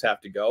eventually things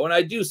have to go. And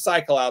I do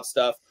cycle out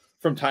stuff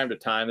from time to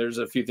time. There's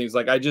a few things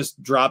like I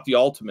just dropped the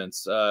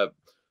Ultimates,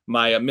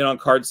 my mint on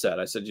card set.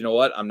 I said, you know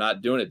what? I'm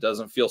not doing it. It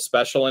doesn't feel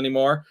special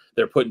anymore.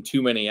 They're putting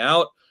too many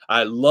out.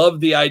 I love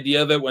the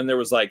idea of it when there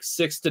was like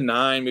 6 to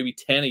 9, maybe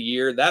 10 a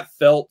year. That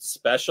felt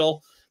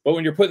special. But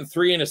when you're putting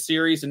 3 in a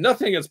series, and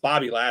nothing against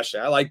Bobby Lashley,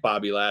 I like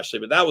Bobby Lashley,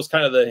 but that was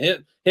kind of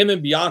him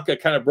and Bianca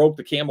kind of broke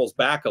the camel's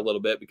back a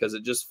little bit, because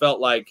it just felt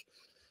like,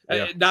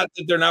 not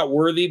that they're not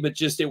worthy, but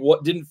just it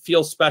didn't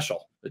feel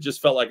special. It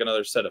just felt like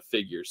another set of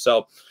figures.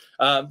 So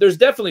there's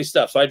definitely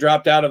stuff. So I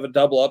dropped out of a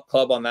double up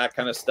club on that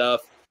kind of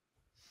stuff.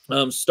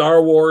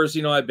 Star Wars,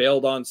 I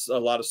bailed on a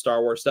lot of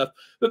Star Wars stuff,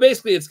 but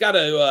basically it's got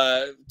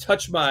to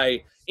touch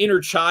my inner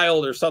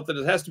child or something.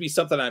 It has to be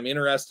something I'm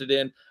interested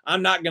in.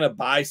 I'm not going to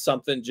buy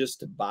something just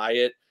to buy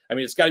it. I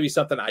mean, it's got to be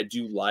something I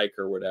do like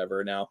or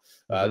whatever. Now,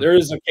 there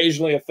is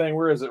occasionally a thing.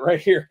 Where is it? Right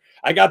here.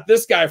 I got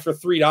this guy for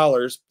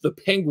 $3, the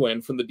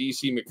Penguin from the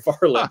DC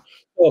McFarlane.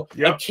 So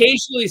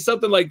occasionally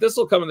something like this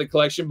will come in the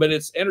collection, but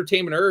it's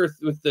Entertainment Earth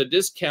with the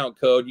discount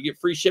code. You get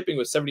free shipping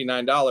with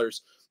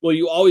 $79. Well,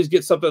 you always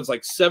get something that's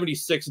like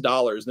 $76,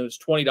 and then it's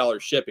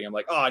 $20 shipping. I'm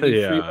like, oh, I need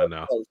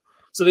 $3.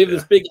 So they have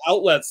this big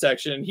outlet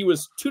section, and he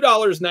was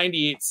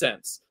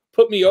 $2.98.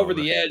 Put me over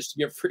the edge to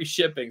get free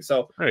shipping.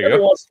 So every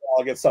once in a while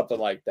I'll get something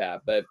like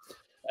that. But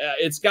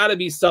it's got to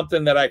be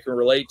something that I can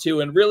relate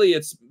to. And really,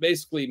 it's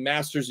basically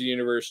Masters of the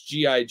Universe,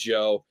 G.I.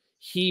 Joe,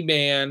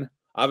 He-Man,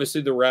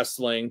 obviously the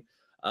wrestling,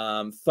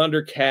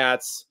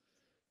 Thundercats,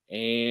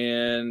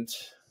 and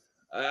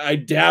I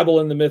dabble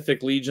in the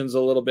Mythic Legions a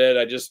little bit.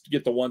 I just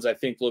get the ones I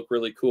think look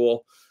really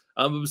cool.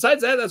 But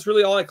besides that, that's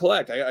really all I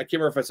collect. I can't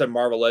remember if I said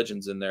Marvel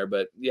Legends in there,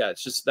 but yeah,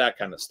 it's just that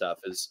kind of stuff.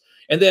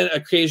 And then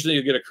occasionally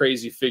you get a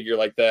crazy figure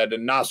like that,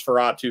 and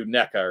Nosferatu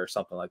NECA or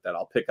something like that.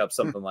 I'll pick up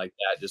something like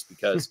that just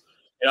because.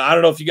 I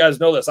don't know if you guys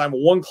know this. I'm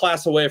one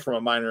class away from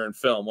a minor in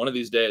film. One of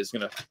these days,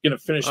 gonna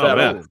finish that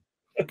up.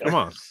 Come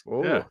on.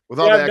 Yeah. With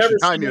all the extra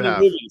time you have.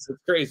 Movies. It's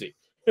crazy.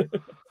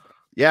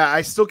 Yeah,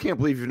 I still can't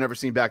believe you've never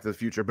seen Back to the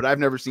Future, but I've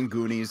never seen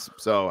Goonies,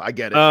 so I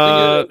get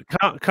it.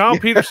 Kyle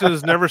Peterson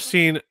has never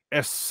seen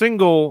a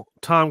single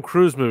Tom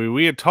Cruise movie.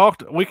 We had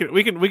talked. We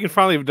can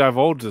finally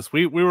divulge this.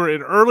 We were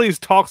in early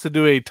talks to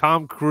do a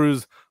Tom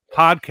Cruise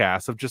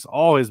podcast of just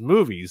all his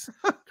movies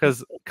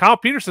because Kyle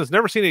Peterson has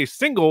never seen a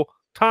single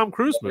Tom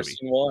Cruise movie.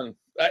 One.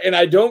 And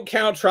I don't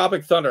count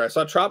Tropic Thunder. I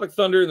saw Tropic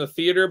Thunder in the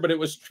theater, but it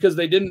was because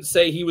they didn't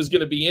say he was going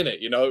to be in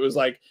it. It was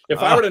like if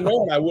I would have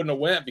known, I wouldn't have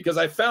went because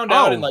I found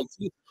out in like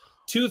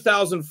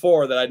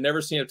 2004 that I'd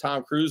never seen a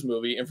Tom Cruise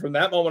movie, and from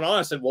that moment on,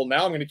 I said, "Well,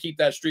 now I'm going to keep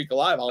that streak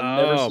alive. I'll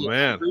never see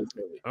a Tom Cruise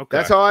movie." Okay.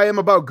 That's how I am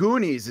about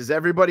Goonies. Is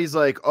everybody's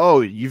like,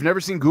 "Oh, you've never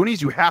seen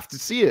Goonies? You have to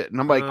see it." And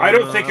I'm like, I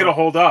don't think it'll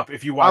hold up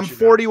if you watch. I'm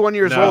 41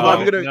 years old.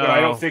 I'm gonna. But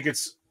I don't think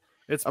it's.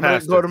 I'm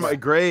gonna go to my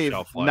grave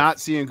not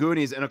seeing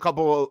Goonies. And a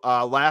couple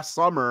last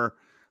summer,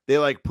 they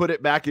like put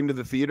it back into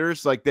the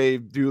theaters, like they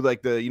do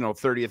like the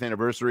 30th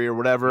anniversary or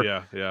whatever.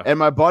 Yeah, yeah. And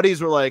my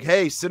buddies were like,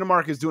 "Hey,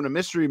 Cinemark is doing a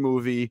mystery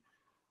movie.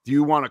 Do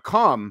you want to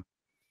come?"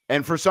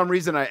 And for some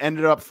reason, I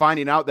ended up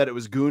finding out that it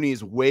was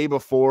Goonies way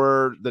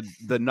before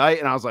the night,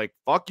 and I was like,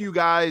 "Fuck you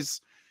guys!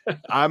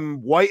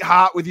 I'm white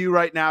hot with you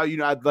right now.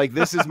 Like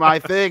this is my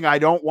thing. I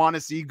don't want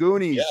to see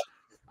Goonies." Yeah.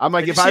 I'm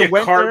like, if I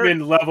went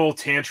Cartman level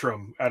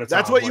tantrum at a time.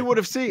 That's what you would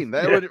have seen.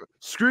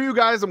 Screw you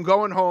guys. I'm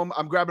going home.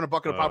 I'm grabbing a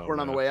bucket of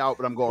popcorn on the way out,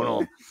 but I'm going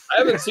home. I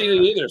haven't seen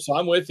it either, so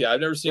I'm with you. I've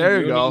never seen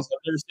Goonies. I've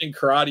never seen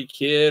Karate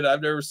Kid.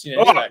 I've never seen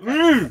any of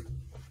that.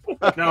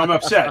 Now I'm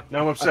upset.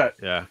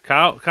 Yeah,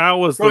 Kyle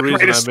was the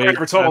reason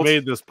I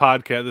made this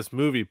podcast, this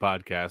movie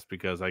podcast,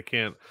 because I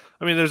can't.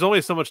 I mean, there's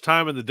only so much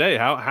time in the day.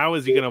 How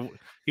is he gonna?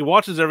 He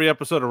watches every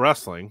episode of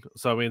wrestling,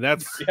 so I mean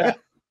that's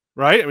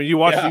right. I mean, you've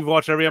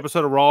watched every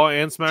episode of Raw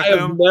and SmackDown.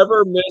 I have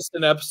never missed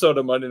an episode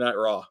of Monday Night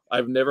Raw.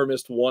 I've never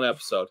missed one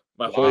episode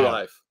my whole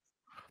life.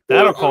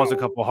 That'll cause a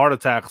couple heart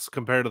attacks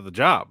compared to the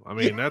job. I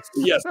mean, that's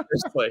yes,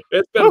 seriously.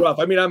 It's been rough.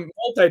 I mean, I'm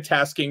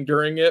multitasking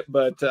during it,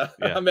 but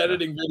I'm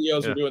editing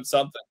videos or doing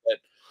something. But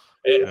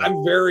I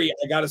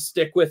got to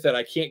stick with it.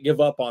 I can't give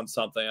up on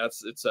something.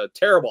 It's a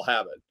terrible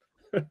habit.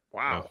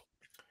 Wow,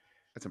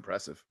 that's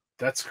impressive.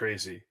 That's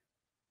crazy.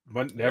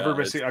 But never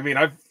missing. I mean,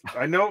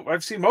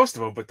 I've seen most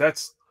of them, but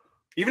that's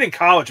even in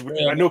college.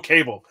 I know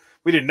cable.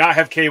 We did not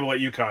have cable at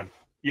UConn.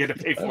 You had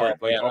to pay for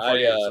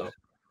it.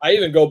 I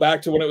even go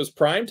back to when it was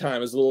prime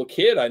time as a little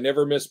kid. I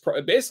never missed.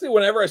 Basically,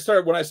 when I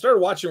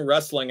started watching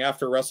wrestling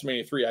after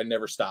WrestleMania 3, I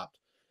never stopped.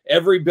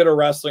 Every bit of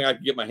wrestling I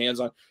could get my hands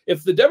on.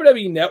 If the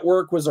WWE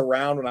Network was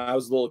around when I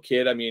was a little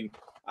kid, I mean,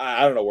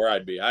 I don't know where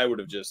I'd be. I would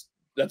have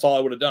that's all I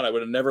would have done. I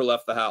would have never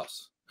left the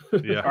house.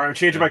 Yeah. All right, I'm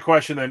changing my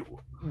question then.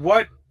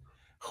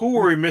 Who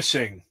were we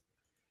missing?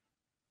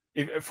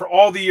 For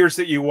all the years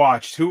that you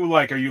watched, who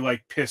are you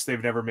pissed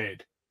they've never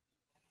made?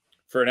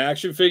 For an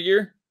action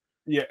figure?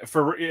 Yeah.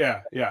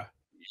 Yeah.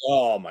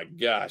 Oh my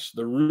gosh,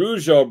 the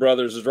Rougeau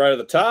brothers is right at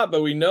the top,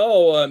 but we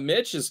know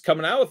Mitch is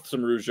coming out with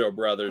some Rougeau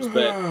brothers,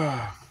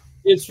 but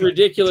it's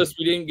ridiculous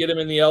we didn't get him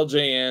in the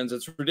LJNs.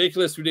 It's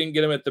ridiculous we didn't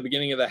get him at the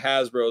beginning of the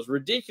Hasbros.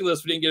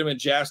 Ridiculous we didn't get him in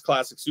Jakks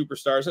Classic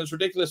Superstars, and it's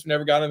ridiculous we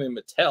never got him in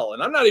Mattel.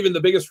 And I'm not even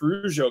the biggest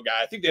Rougeau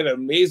guy. I think they had an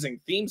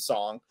amazing theme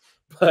song,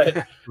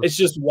 but it's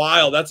just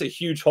wild. That's a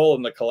huge hole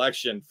in the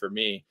collection for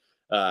me.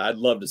 I'd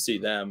love to see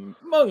them,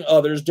 among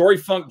others. Dory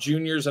Funk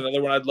Jr. is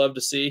another one I'd love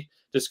to see,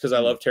 just because I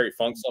love Terry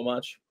Funk so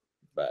much.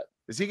 But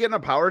is he getting a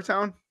Power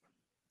Town,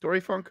 Dory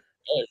Funk?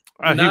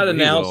 Not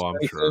announced,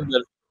 sure.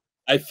 But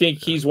I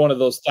think he's one of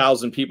those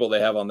 1,000 people they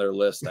have on their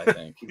list. I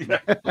think.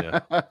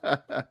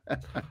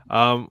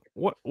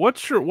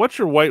 What's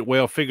your white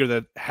whale figure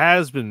that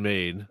has been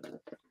made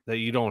that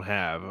you don't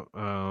have,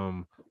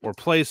 or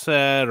play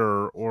set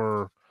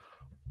or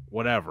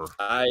whatever?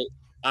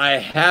 I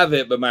have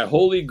it, but my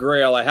holy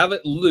grail, I have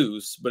it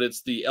loose, but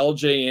it's the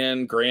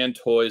LJN Grand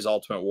Toys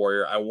Ultimate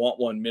Warrior. I want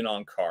one mint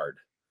on card.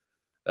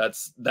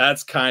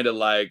 That's kind of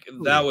like,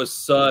 that was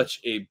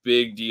such a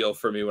big deal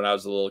for me when I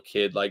was a little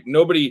kid. Like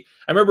I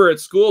remember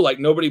at school, like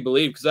nobody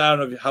believed, because I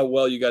don't know how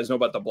well you guys know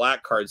about the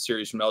Black Card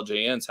series from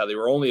LJNs, how they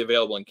were only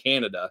available in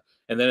Canada.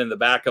 And then in the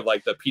back of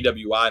like the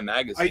PWI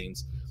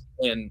magazines,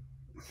 and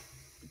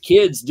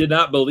kids did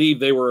not believe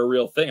they were a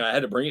real thing. I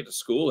had to bring it to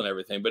school and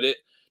everything, but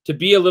to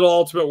be a little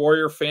Ultimate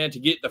Warrior fan, to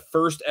get the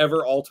first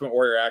ever Ultimate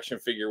Warrior action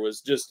figure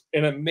was just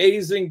an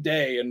amazing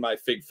day in my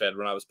fig fed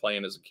when I was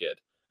playing as a kid.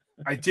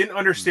 I didn't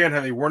understand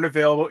how they weren't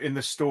available in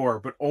the store,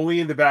 but only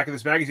in the back of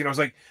this magazine. I was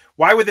like,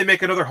 why would they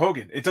make another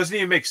Hogan? It doesn't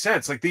even make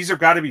sense. Like, these have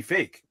got to be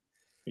fake.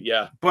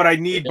 Yeah. But I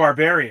need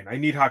Barbarian. I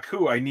need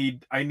Haku.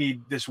 I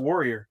need this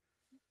Warrior.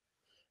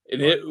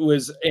 And it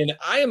was, and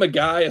I am a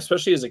guy,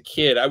 especially as a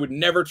kid, I would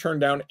never turn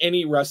down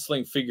any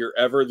wrestling figure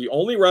ever. The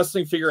only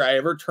wrestling figure I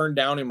ever turned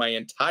down in my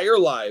entire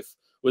life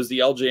was the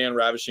LJN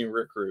Ravishing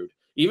Rick Rude.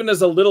 Even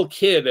as a little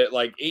kid at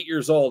like 8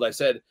 years old, I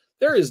said,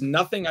 there is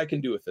nothing I can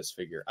do with this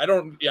figure. I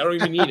don't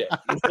even need it.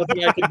 There's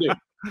nothing I can do.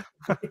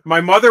 My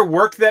mother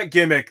worked that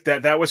gimmick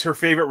that was her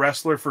favorite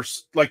wrestler for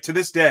like to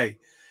this day,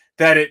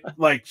 that it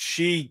like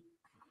she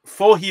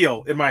full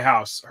heel in my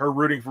house, her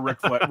rooting for Rick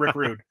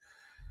Rude.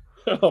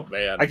 Oh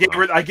man. I gave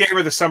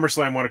her the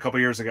SummerSlam one a couple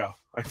years ago,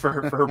 like for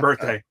her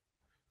birthday.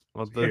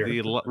 Well,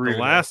 the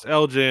last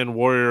LJN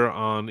Warrior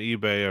on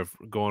eBay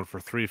are going for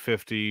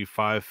 $350,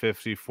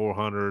 $550,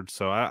 $400.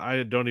 So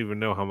I don't even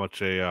know how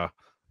much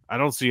I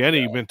don't see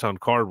any mint on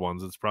card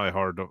ones. It's probably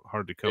hard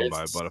to come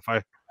by. But if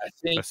I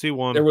see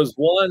one, there was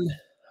one.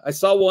 I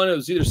saw one. It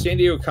was either San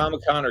Diego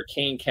Comic-Con or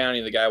Kane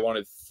County. The guy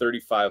wanted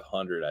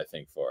 $3,500, I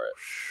think, for it.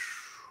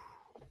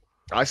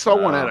 I saw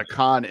one at a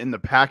con in the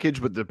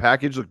package, but the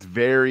package looked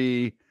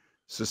very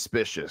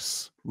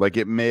suspicious. Like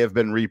it may have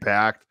been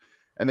repacked.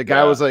 And the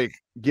guy was like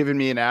giving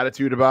me an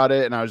attitude about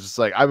it. And I was just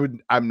like,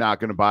 I'm not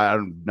going to buy it.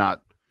 I'm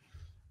not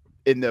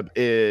in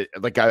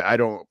I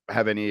don't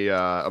have any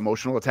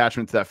emotional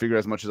attachment to that figure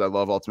as much as I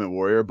love Ultimate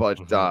Warrior. But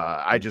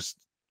it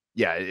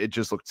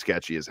just looked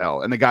sketchy as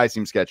hell. And the guy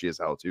seemed sketchy as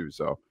hell too.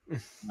 So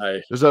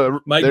there's a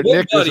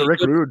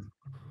Rick Rude.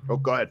 Oh,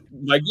 go ahead.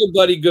 My good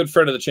buddy, good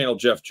friend of the channel,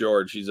 Jeff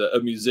George. He's a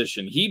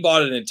musician. He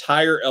bought an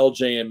entire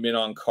LJN Min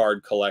on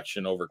card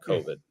collection over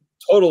COVID.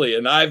 Totally.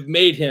 And I've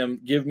made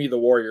him give me the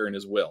Warrior in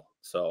his will.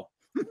 So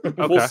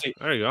we'll see.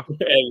 There you go.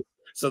 And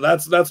so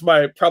that's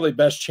my probably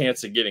best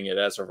chance at getting it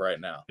as of right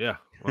now. Yeah.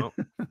 Well,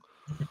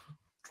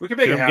 we can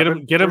make it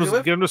happen. Get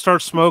him to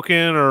start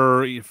smoking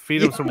or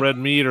feed him some red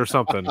meat or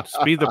something.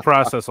 Speed the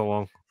process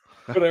along.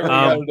 Whatever you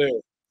gotta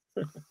do.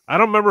 I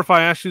don't remember if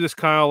I asked you this,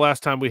 Kyle,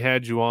 last time we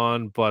had you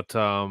on, but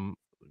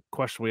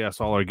question we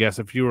asked all our guests: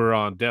 if you were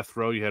on death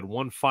row, you had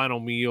one final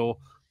meal,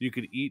 you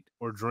could eat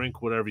or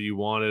drink whatever you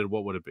wanted,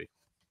 what would it be?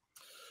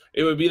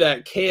 It would be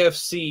that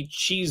KFC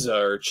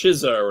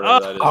Chizza or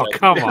whatever that is. Oh,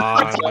 come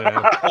on,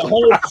 man.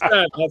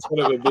 100%, that's what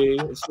it would be.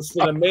 It's just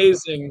an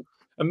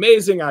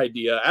amazing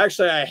idea.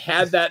 Actually, I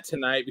had that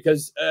tonight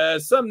because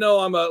some know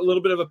I'm a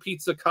little bit of a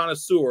pizza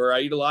connoisseur. I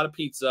eat a lot of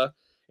pizza.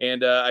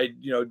 And I,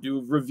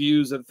 do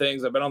reviews and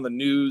things. I've been on the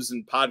news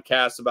and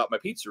podcasts about my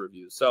pizza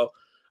reviews. So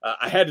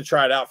I had to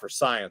try it out for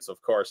science,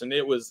 of course. And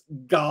it was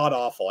god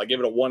awful. I gave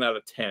it a 1 out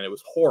of 10. It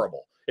was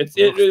horrible.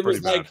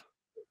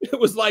 It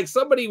was like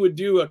somebody would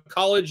do a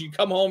college. You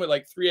come home at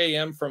like 3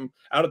 a.m. from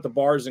out at the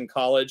bars in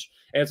college.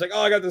 And it's like, oh,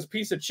 I got this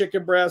piece of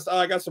chicken breast. Oh,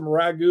 I got some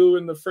ragu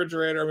in the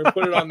refrigerator. I'm going to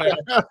put it on there.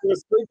 I'm going to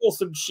sprinkle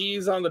some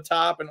cheese on the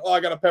top. And, oh, I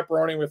got a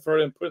pepperoni. I'm going to throw it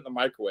in and put it in the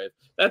microwave.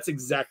 That's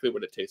exactly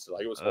what it tasted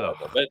like. It was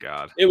horrible. But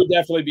it would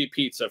definitely be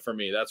pizza for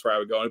me. That's where I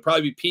would go. And it'd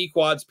probably be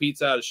Pequod's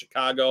Pizza out of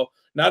Chicago.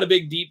 Not a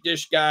big deep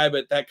dish guy,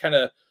 but that kind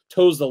of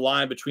toes the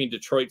line between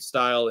Detroit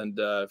style and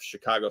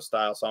Chicago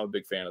style. So I'm a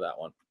big fan of that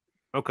one.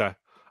 Okay.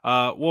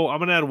 Well, I'm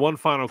gonna add one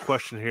final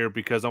question here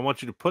because I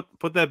want you to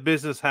put that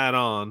business hat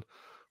on.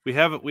 We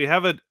have a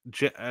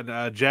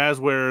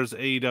Jazzwares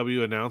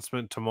AEW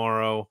announcement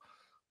tomorrow.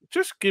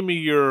 Just give me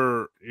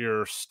your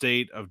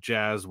state of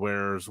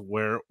Jazzwares,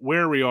 where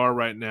we are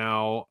right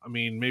now. I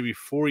mean, maybe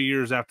 4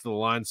 years after the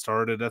line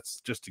started.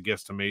 That's just a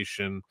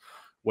guesstimation.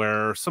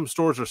 Where some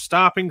stores are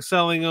stopping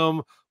selling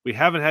them. We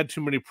haven't had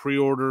too many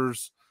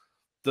pre-orders.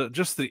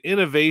 The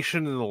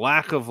innovation and the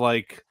lack of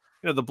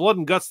the blood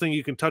and guts thing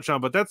you can touch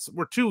on, but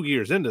we're 2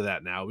 years into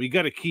that now. We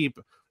got to keep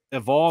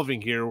evolving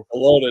here.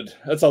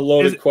 That's a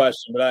loaded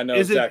question, but I know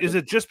is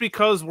it just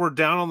because we're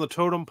down on the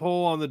totem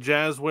pole on the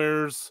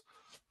Jazzwares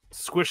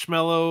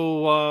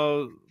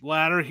Squishmallow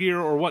ladder here,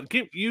 or what?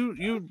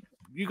 You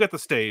got the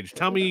stage.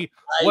 Tell me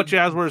what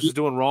Jazzwares is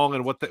doing wrong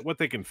and what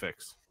they can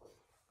fix.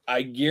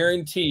 I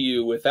guarantee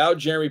you, without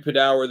Jeremy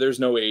Padawer,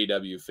 there's no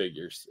AEW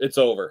figures. It's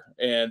over.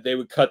 And they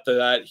would cut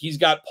that. He's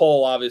got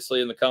pull,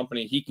 obviously, in the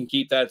company. He can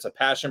keep that. It's a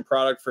passion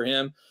product for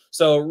him.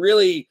 So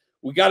really,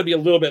 we got to be a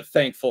little bit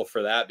thankful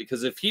for that,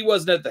 because if he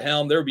wasn't at the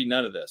helm, there would be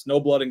none of this. No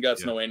blood and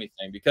guts, no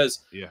anything.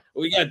 Because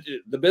we got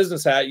the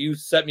business hat. You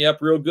set me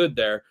up real good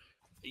there.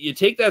 You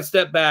take that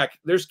step back,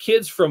 there's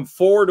kids from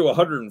 4 to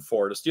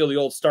 104, to steal the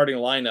old starting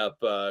lineup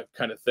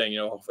kind of thing,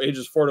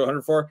 ages 4 to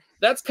 104.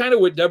 That's kind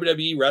of what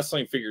WWE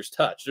wrestling figures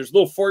touch. There's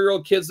little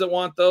 4-year-old kids that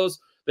want those.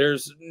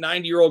 There's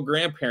 90-year-old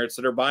grandparents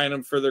that are buying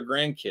them for their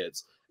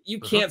grandkids. You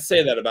can't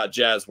say that about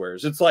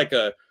Jazzwares. It's like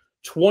a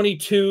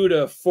 22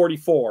 to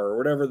 44 or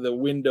whatever the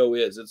window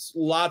is. It's a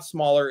lot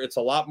smaller. It's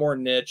a lot more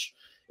niche.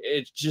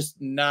 it's just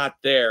not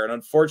there. And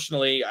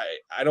unfortunately,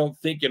 I don't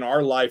think in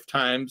our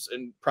lifetimes,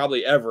 and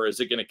probably ever, is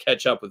it going to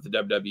catch up with the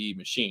WWE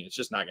machine. It's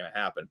just not going to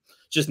happen.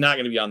 It's just not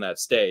going to be on that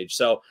stage.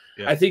 So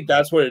I think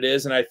that's what it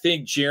is. And I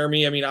think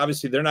Jeremy, I mean,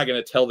 obviously they're not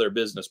going to tell their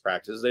business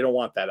practices. They don't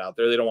want that out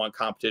there. They don't want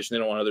competition. They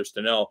don't want others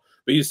to know.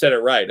 But you said it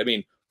right. I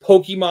mean,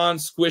 Pokemon,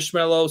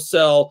 Squishmallow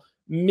sell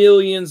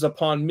millions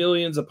upon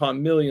millions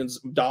upon millions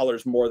of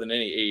dollars more than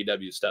any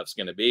AEW stuff's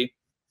going to be.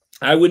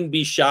 I wouldn't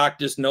be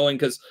shocked just knowing,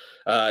 because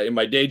in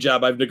my day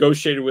job, I've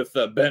negotiated with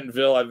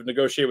Bentonville. I've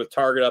negotiated with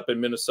Target up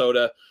in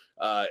Minnesota.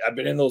 I've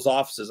been in those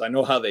offices. I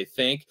know how they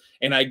think.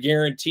 And I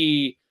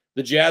guarantee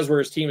the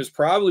Jazzwares team is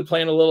probably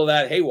playing a little of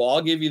that. Hey, well,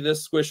 I'll give you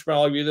this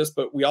Squishmallow, I'll give you this,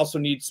 but we also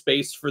need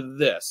space for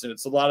this. And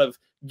it's a lot of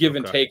give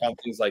and take on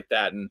things like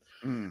that. And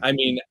I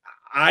mean,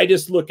 I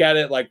just look at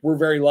it like we're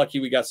very lucky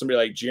we got somebody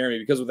like Jeremy,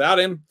 because without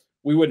him,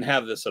 we wouldn't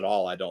have this at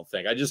all. I don't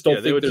think. I just don't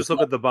think they would just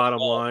look at the bottom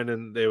line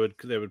and they would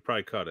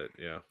probably cut it.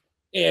 Yeah.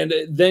 And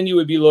then you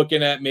would be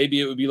looking at,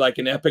 maybe it would be like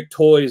an Epic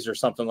Toys or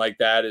something like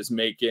that is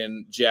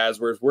making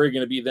Jazzwares. Where are you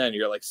going to be then?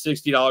 You're like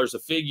 $60 a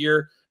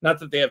figure. Not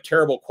that they have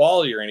terrible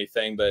quality or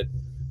anything, but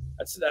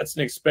that's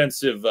an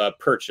expensive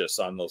purchase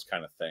on those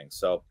kind of things.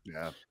 So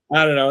yeah,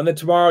 I don't know. And then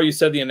tomorrow you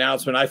said the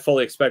announcement. I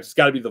fully expect it's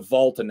got to be the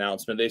Vault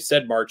announcement. They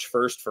said March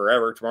 1st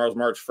forever. Tomorrow's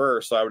March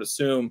 1st. So I would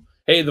assume,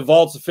 hey, the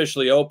Vault's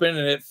officially open,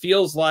 and it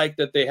feels like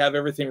that they have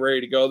everything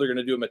ready to go. They're going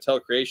to do a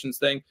Mattel Creations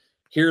thing.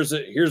 Here's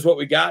what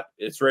we got.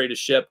 It's ready to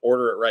ship.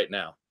 Order it right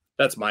now.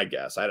 That's my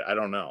guess. I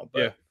don't know. But.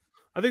 Yeah,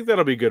 I think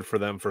that'll be good for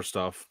them for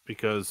stuff,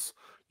 because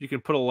you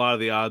can put a lot of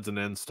the odds and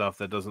ends stuff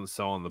that doesn't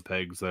sell on the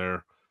pegs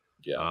there.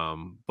 Yeah.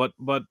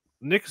 But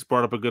Nick's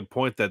brought up a good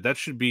point that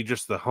should be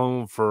just the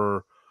home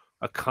for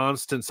a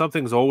constant.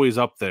 Something's always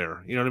up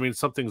there. You know what I mean?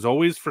 Something's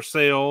always for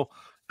sale,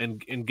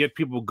 and get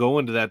people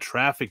going to that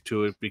traffic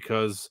to it,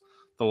 because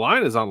the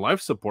line is on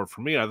life support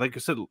for me. Like I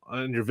said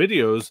in your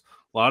videos,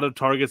 a lot of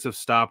Targets have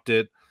stopped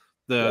it.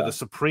 The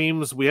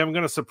Supremes, we haven't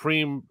got a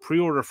Supreme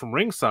pre-order from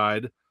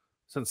Ringside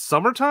since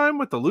summertime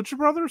with the Lucha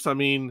Brothers. I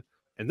mean,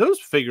 and those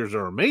figures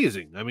are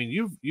amazing. I mean,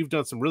 you've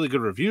done some really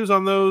good reviews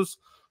on those.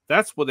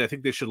 That's what I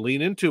think they should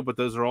lean into, but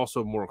those are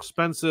also more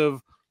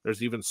expensive.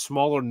 There's even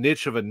smaller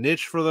niche of a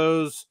niche for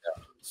those.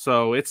 Yeah.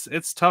 So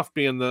it's tough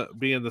being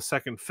the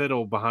second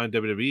fiddle behind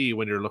WWE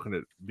when you're looking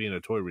at being a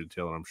toy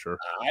retailer, I'm sure.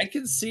 I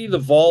can see the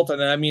Vault,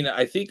 and I mean,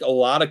 I think a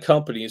lot of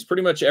companies,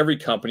 pretty much every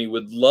company,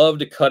 would love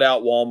to cut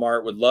out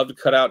Walmart, would love to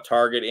cut out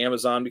Target,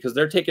 Amazon, because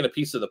they're taking a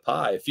piece of the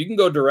pie. If you can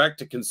go direct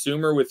to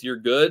consumer with your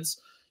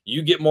goods,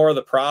 you get more of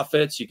the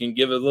profits, you can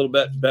give a little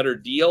bit better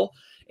deal.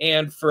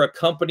 And for a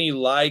company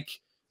like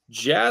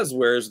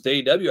Jazzwares,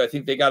 AEW, I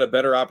think they got a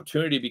better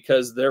opportunity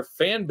because their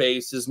fan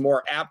base is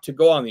more apt to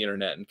go on the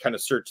internet and kind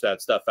of search that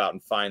stuff out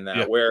and find that.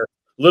 Yeah. Where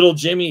little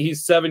Jimmy,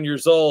 he's 7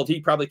 years old, he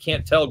probably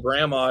can't tell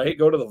grandma, hey,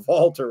 go to the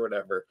Vault or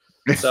whatever.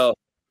 So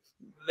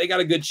they got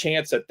a good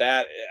chance at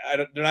that.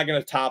 They're not going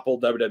to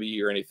topple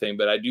WWE or anything,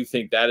 but I do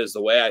think that is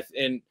the way.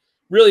 And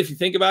really, if you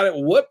think about it,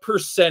 what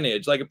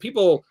percentage, like if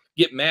people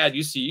get mad,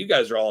 you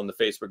guys are all in the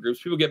Facebook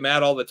groups, people get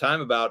mad all the time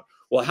about,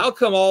 well, how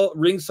come all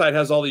Ringside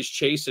has all these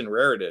Chase and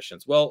rare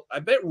editions? Well, I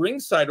bet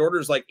Ringside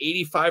orders like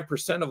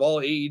 85% of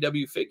all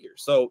AEW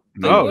figures. So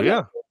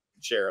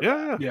share of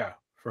that. Yeah,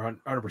 for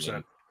 100%.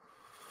 Yeah.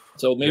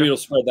 So maybe it'll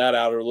spread that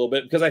out a little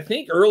bit, because I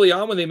think early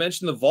on when they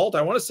mentioned the Vault,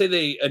 I want to say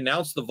they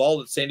announced the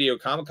Vault at San Diego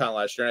Comic-Con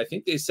last year, and I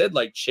think they said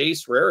like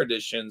Chase rare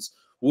editions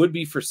would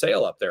be for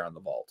sale up there on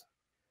the Vault.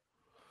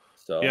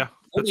 So yeah,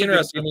 that's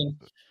interesting. I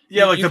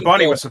mean, like the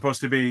bunny was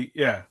supposed to be,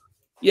 Yeah,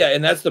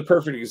 and that's the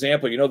perfect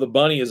example. You know, the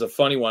bunny is a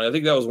funny one. I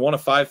think that was one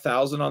of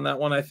 5,000 on that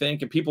one, I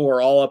think. And people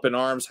were all up in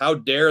arms. How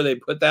dare they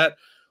put that?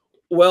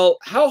 Well,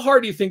 how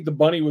hard do you think the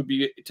bunny would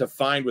be to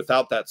find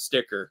without that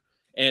sticker?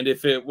 And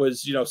if it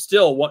was,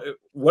 still,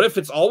 what if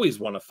it's always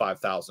one of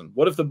 5,000?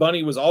 What if the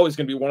bunny was always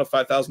going to be one of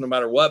 5,000 no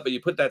matter what? But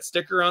you put that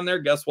sticker on there,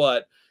 guess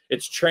what?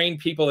 It's trained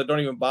people that don't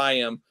even buy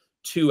them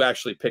to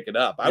actually pick it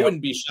up. I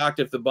wouldn't be shocked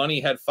if the bunny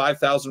had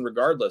 5,000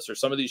 regardless, or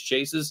some of these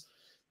chases.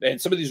 And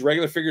some of these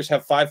regular figures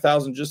have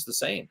 5,000 just the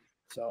same.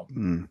 So,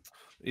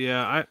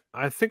 yeah,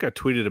 I think I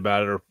tweeted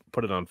about it or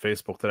put it on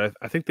Facebook that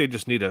I think they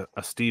just need a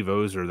Steve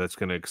Ozer that's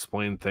going to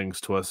explain things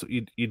to us.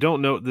 You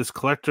don't know, this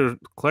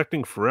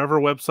Collecting Forever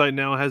website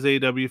now has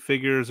AEW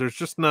figures. There's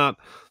just not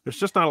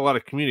a lot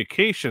of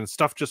communication.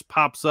 Stuff just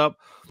pops up,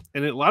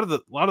 and a lot of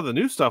the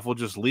new stuff will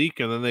just leak,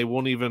 and then they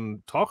won't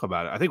even talk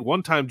about it. I think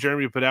one time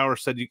Jeremy Padour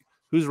said,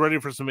 "Who's ready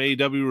for some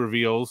AEW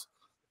reveals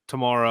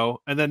tomorrow?"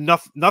 And then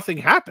nothing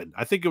happened.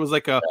 I think it was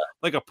like a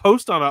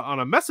post on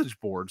a message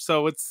board.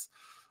 So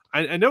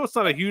I know it's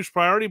not a huge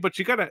priority, but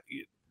you gotta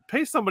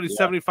pay somebody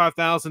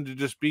 $75,000 to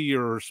just be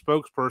your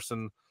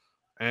spokesperson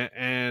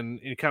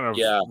and kind of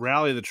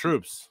rally the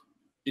troops.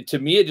 To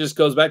me, it just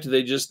goes back to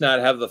they just not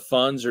have the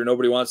funds, or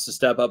nobody wants to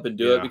step up and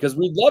do it, because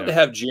we'd love to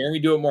have Jeremy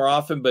do it more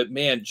often. But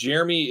man,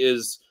 Jeremy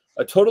is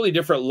a totally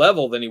different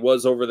level than he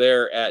was over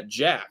there at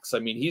Jakks. I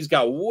mean, he's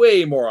got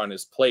way more on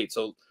his plate.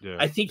 So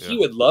I think he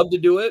would love to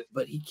do it,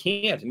 but he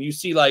can't. And you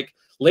see like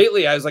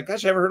lately I was like,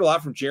 gosh, I haven't heard a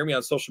lot from Jeremy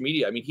on social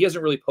media. I mean, he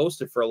hasn't really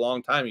posted for a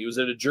long time. He was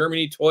at a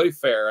Germany toy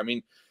fair. I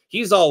mean,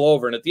 he's all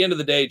over. And at the end of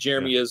the day,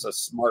 Jeremy is a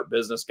smart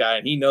business guy,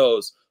 and he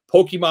knows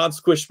Pokemon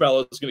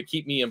Squishmallow is going to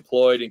keep me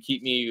employed and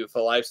keep me with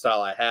the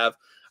lifestyle I have.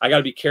 I got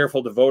to be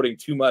careful devoting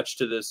too much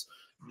to this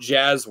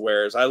jazz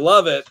wares. I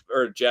love it,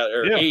 or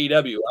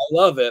AEW. I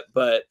love it,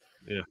 but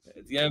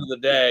at the end of the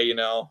day, you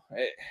know,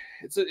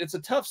 it's a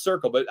tough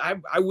circle. But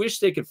I wish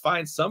they could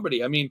find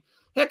somebody. I mean,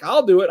 heck,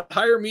 I'll do it.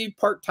 Hire me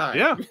part-time.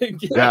 Yeah.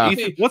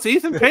 What's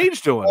Ethan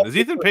Page doing? Does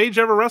Ethan Page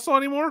ever wrestle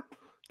anymore?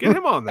 Get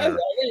him on there.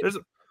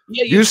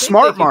 Use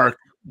Smart Mark.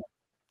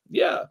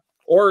 Yeah.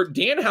 Or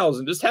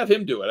Danhausen, just have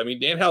him do it. I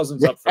mean,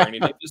 Danhausen's up for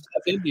anything. Just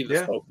have him be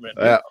the spokesman.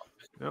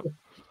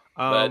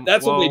 But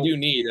that's what they do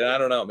need. And I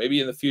don't know.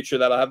 Maybe in the future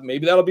that'll be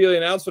the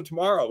announcement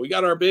tomorrow. We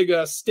got our big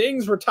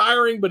Sting's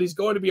retiring, but he's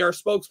going to be our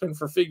spokesman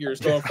for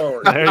figures going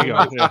forward. There you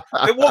go. Yeah.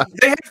 Well,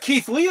 they had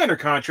Keith Lee under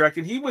contract,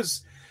 and he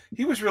was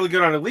really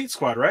good on Elite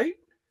Squad, right?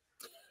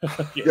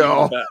 Oh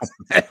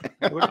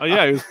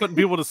yeah, he was putting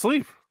people to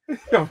sleep.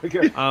 Oh my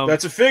God.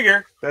 That's a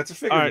figure.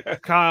 All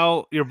right,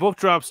 Kyle, your book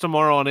drops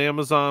tomorrow on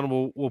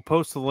Amazon. We'll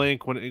post the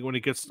link when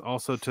it gets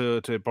also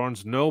to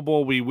Barnes &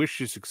 Noble. We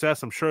wish you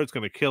success. I'm sure it's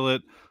going to kill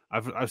it.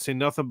 I've seen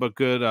nothing but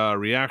good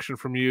reaction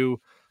from you.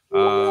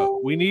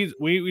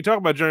 We talk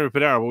about Jeremy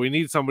Padaro, but we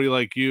need somebody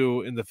like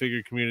you in the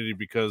figure community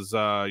because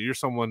you're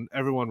someone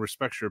everyone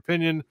respects your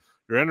opinion.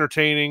 You're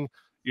entertaining.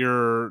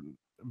 You're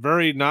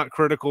very not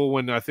critical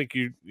when I think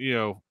you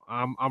know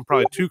I'm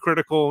probably too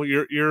critical.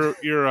 You're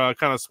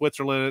kind of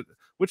Switzerland,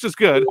 which is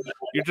good.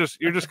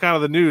 You're just kind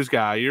of the news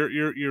guy.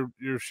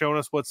 You're showing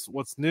us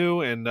what's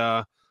new,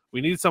 and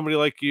we need somebody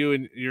like you,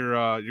 and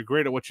you're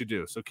great at what you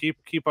do. So keep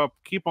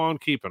on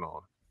keeping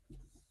on.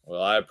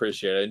 Well, I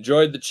appreciate it.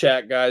 Enjoyed the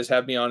chat, guys.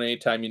 Have me on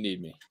anytime you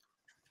need me.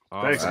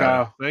 Thanks,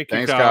 Kyle. Thank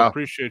you, Kyle.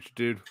 Appreciate you,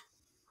 dude.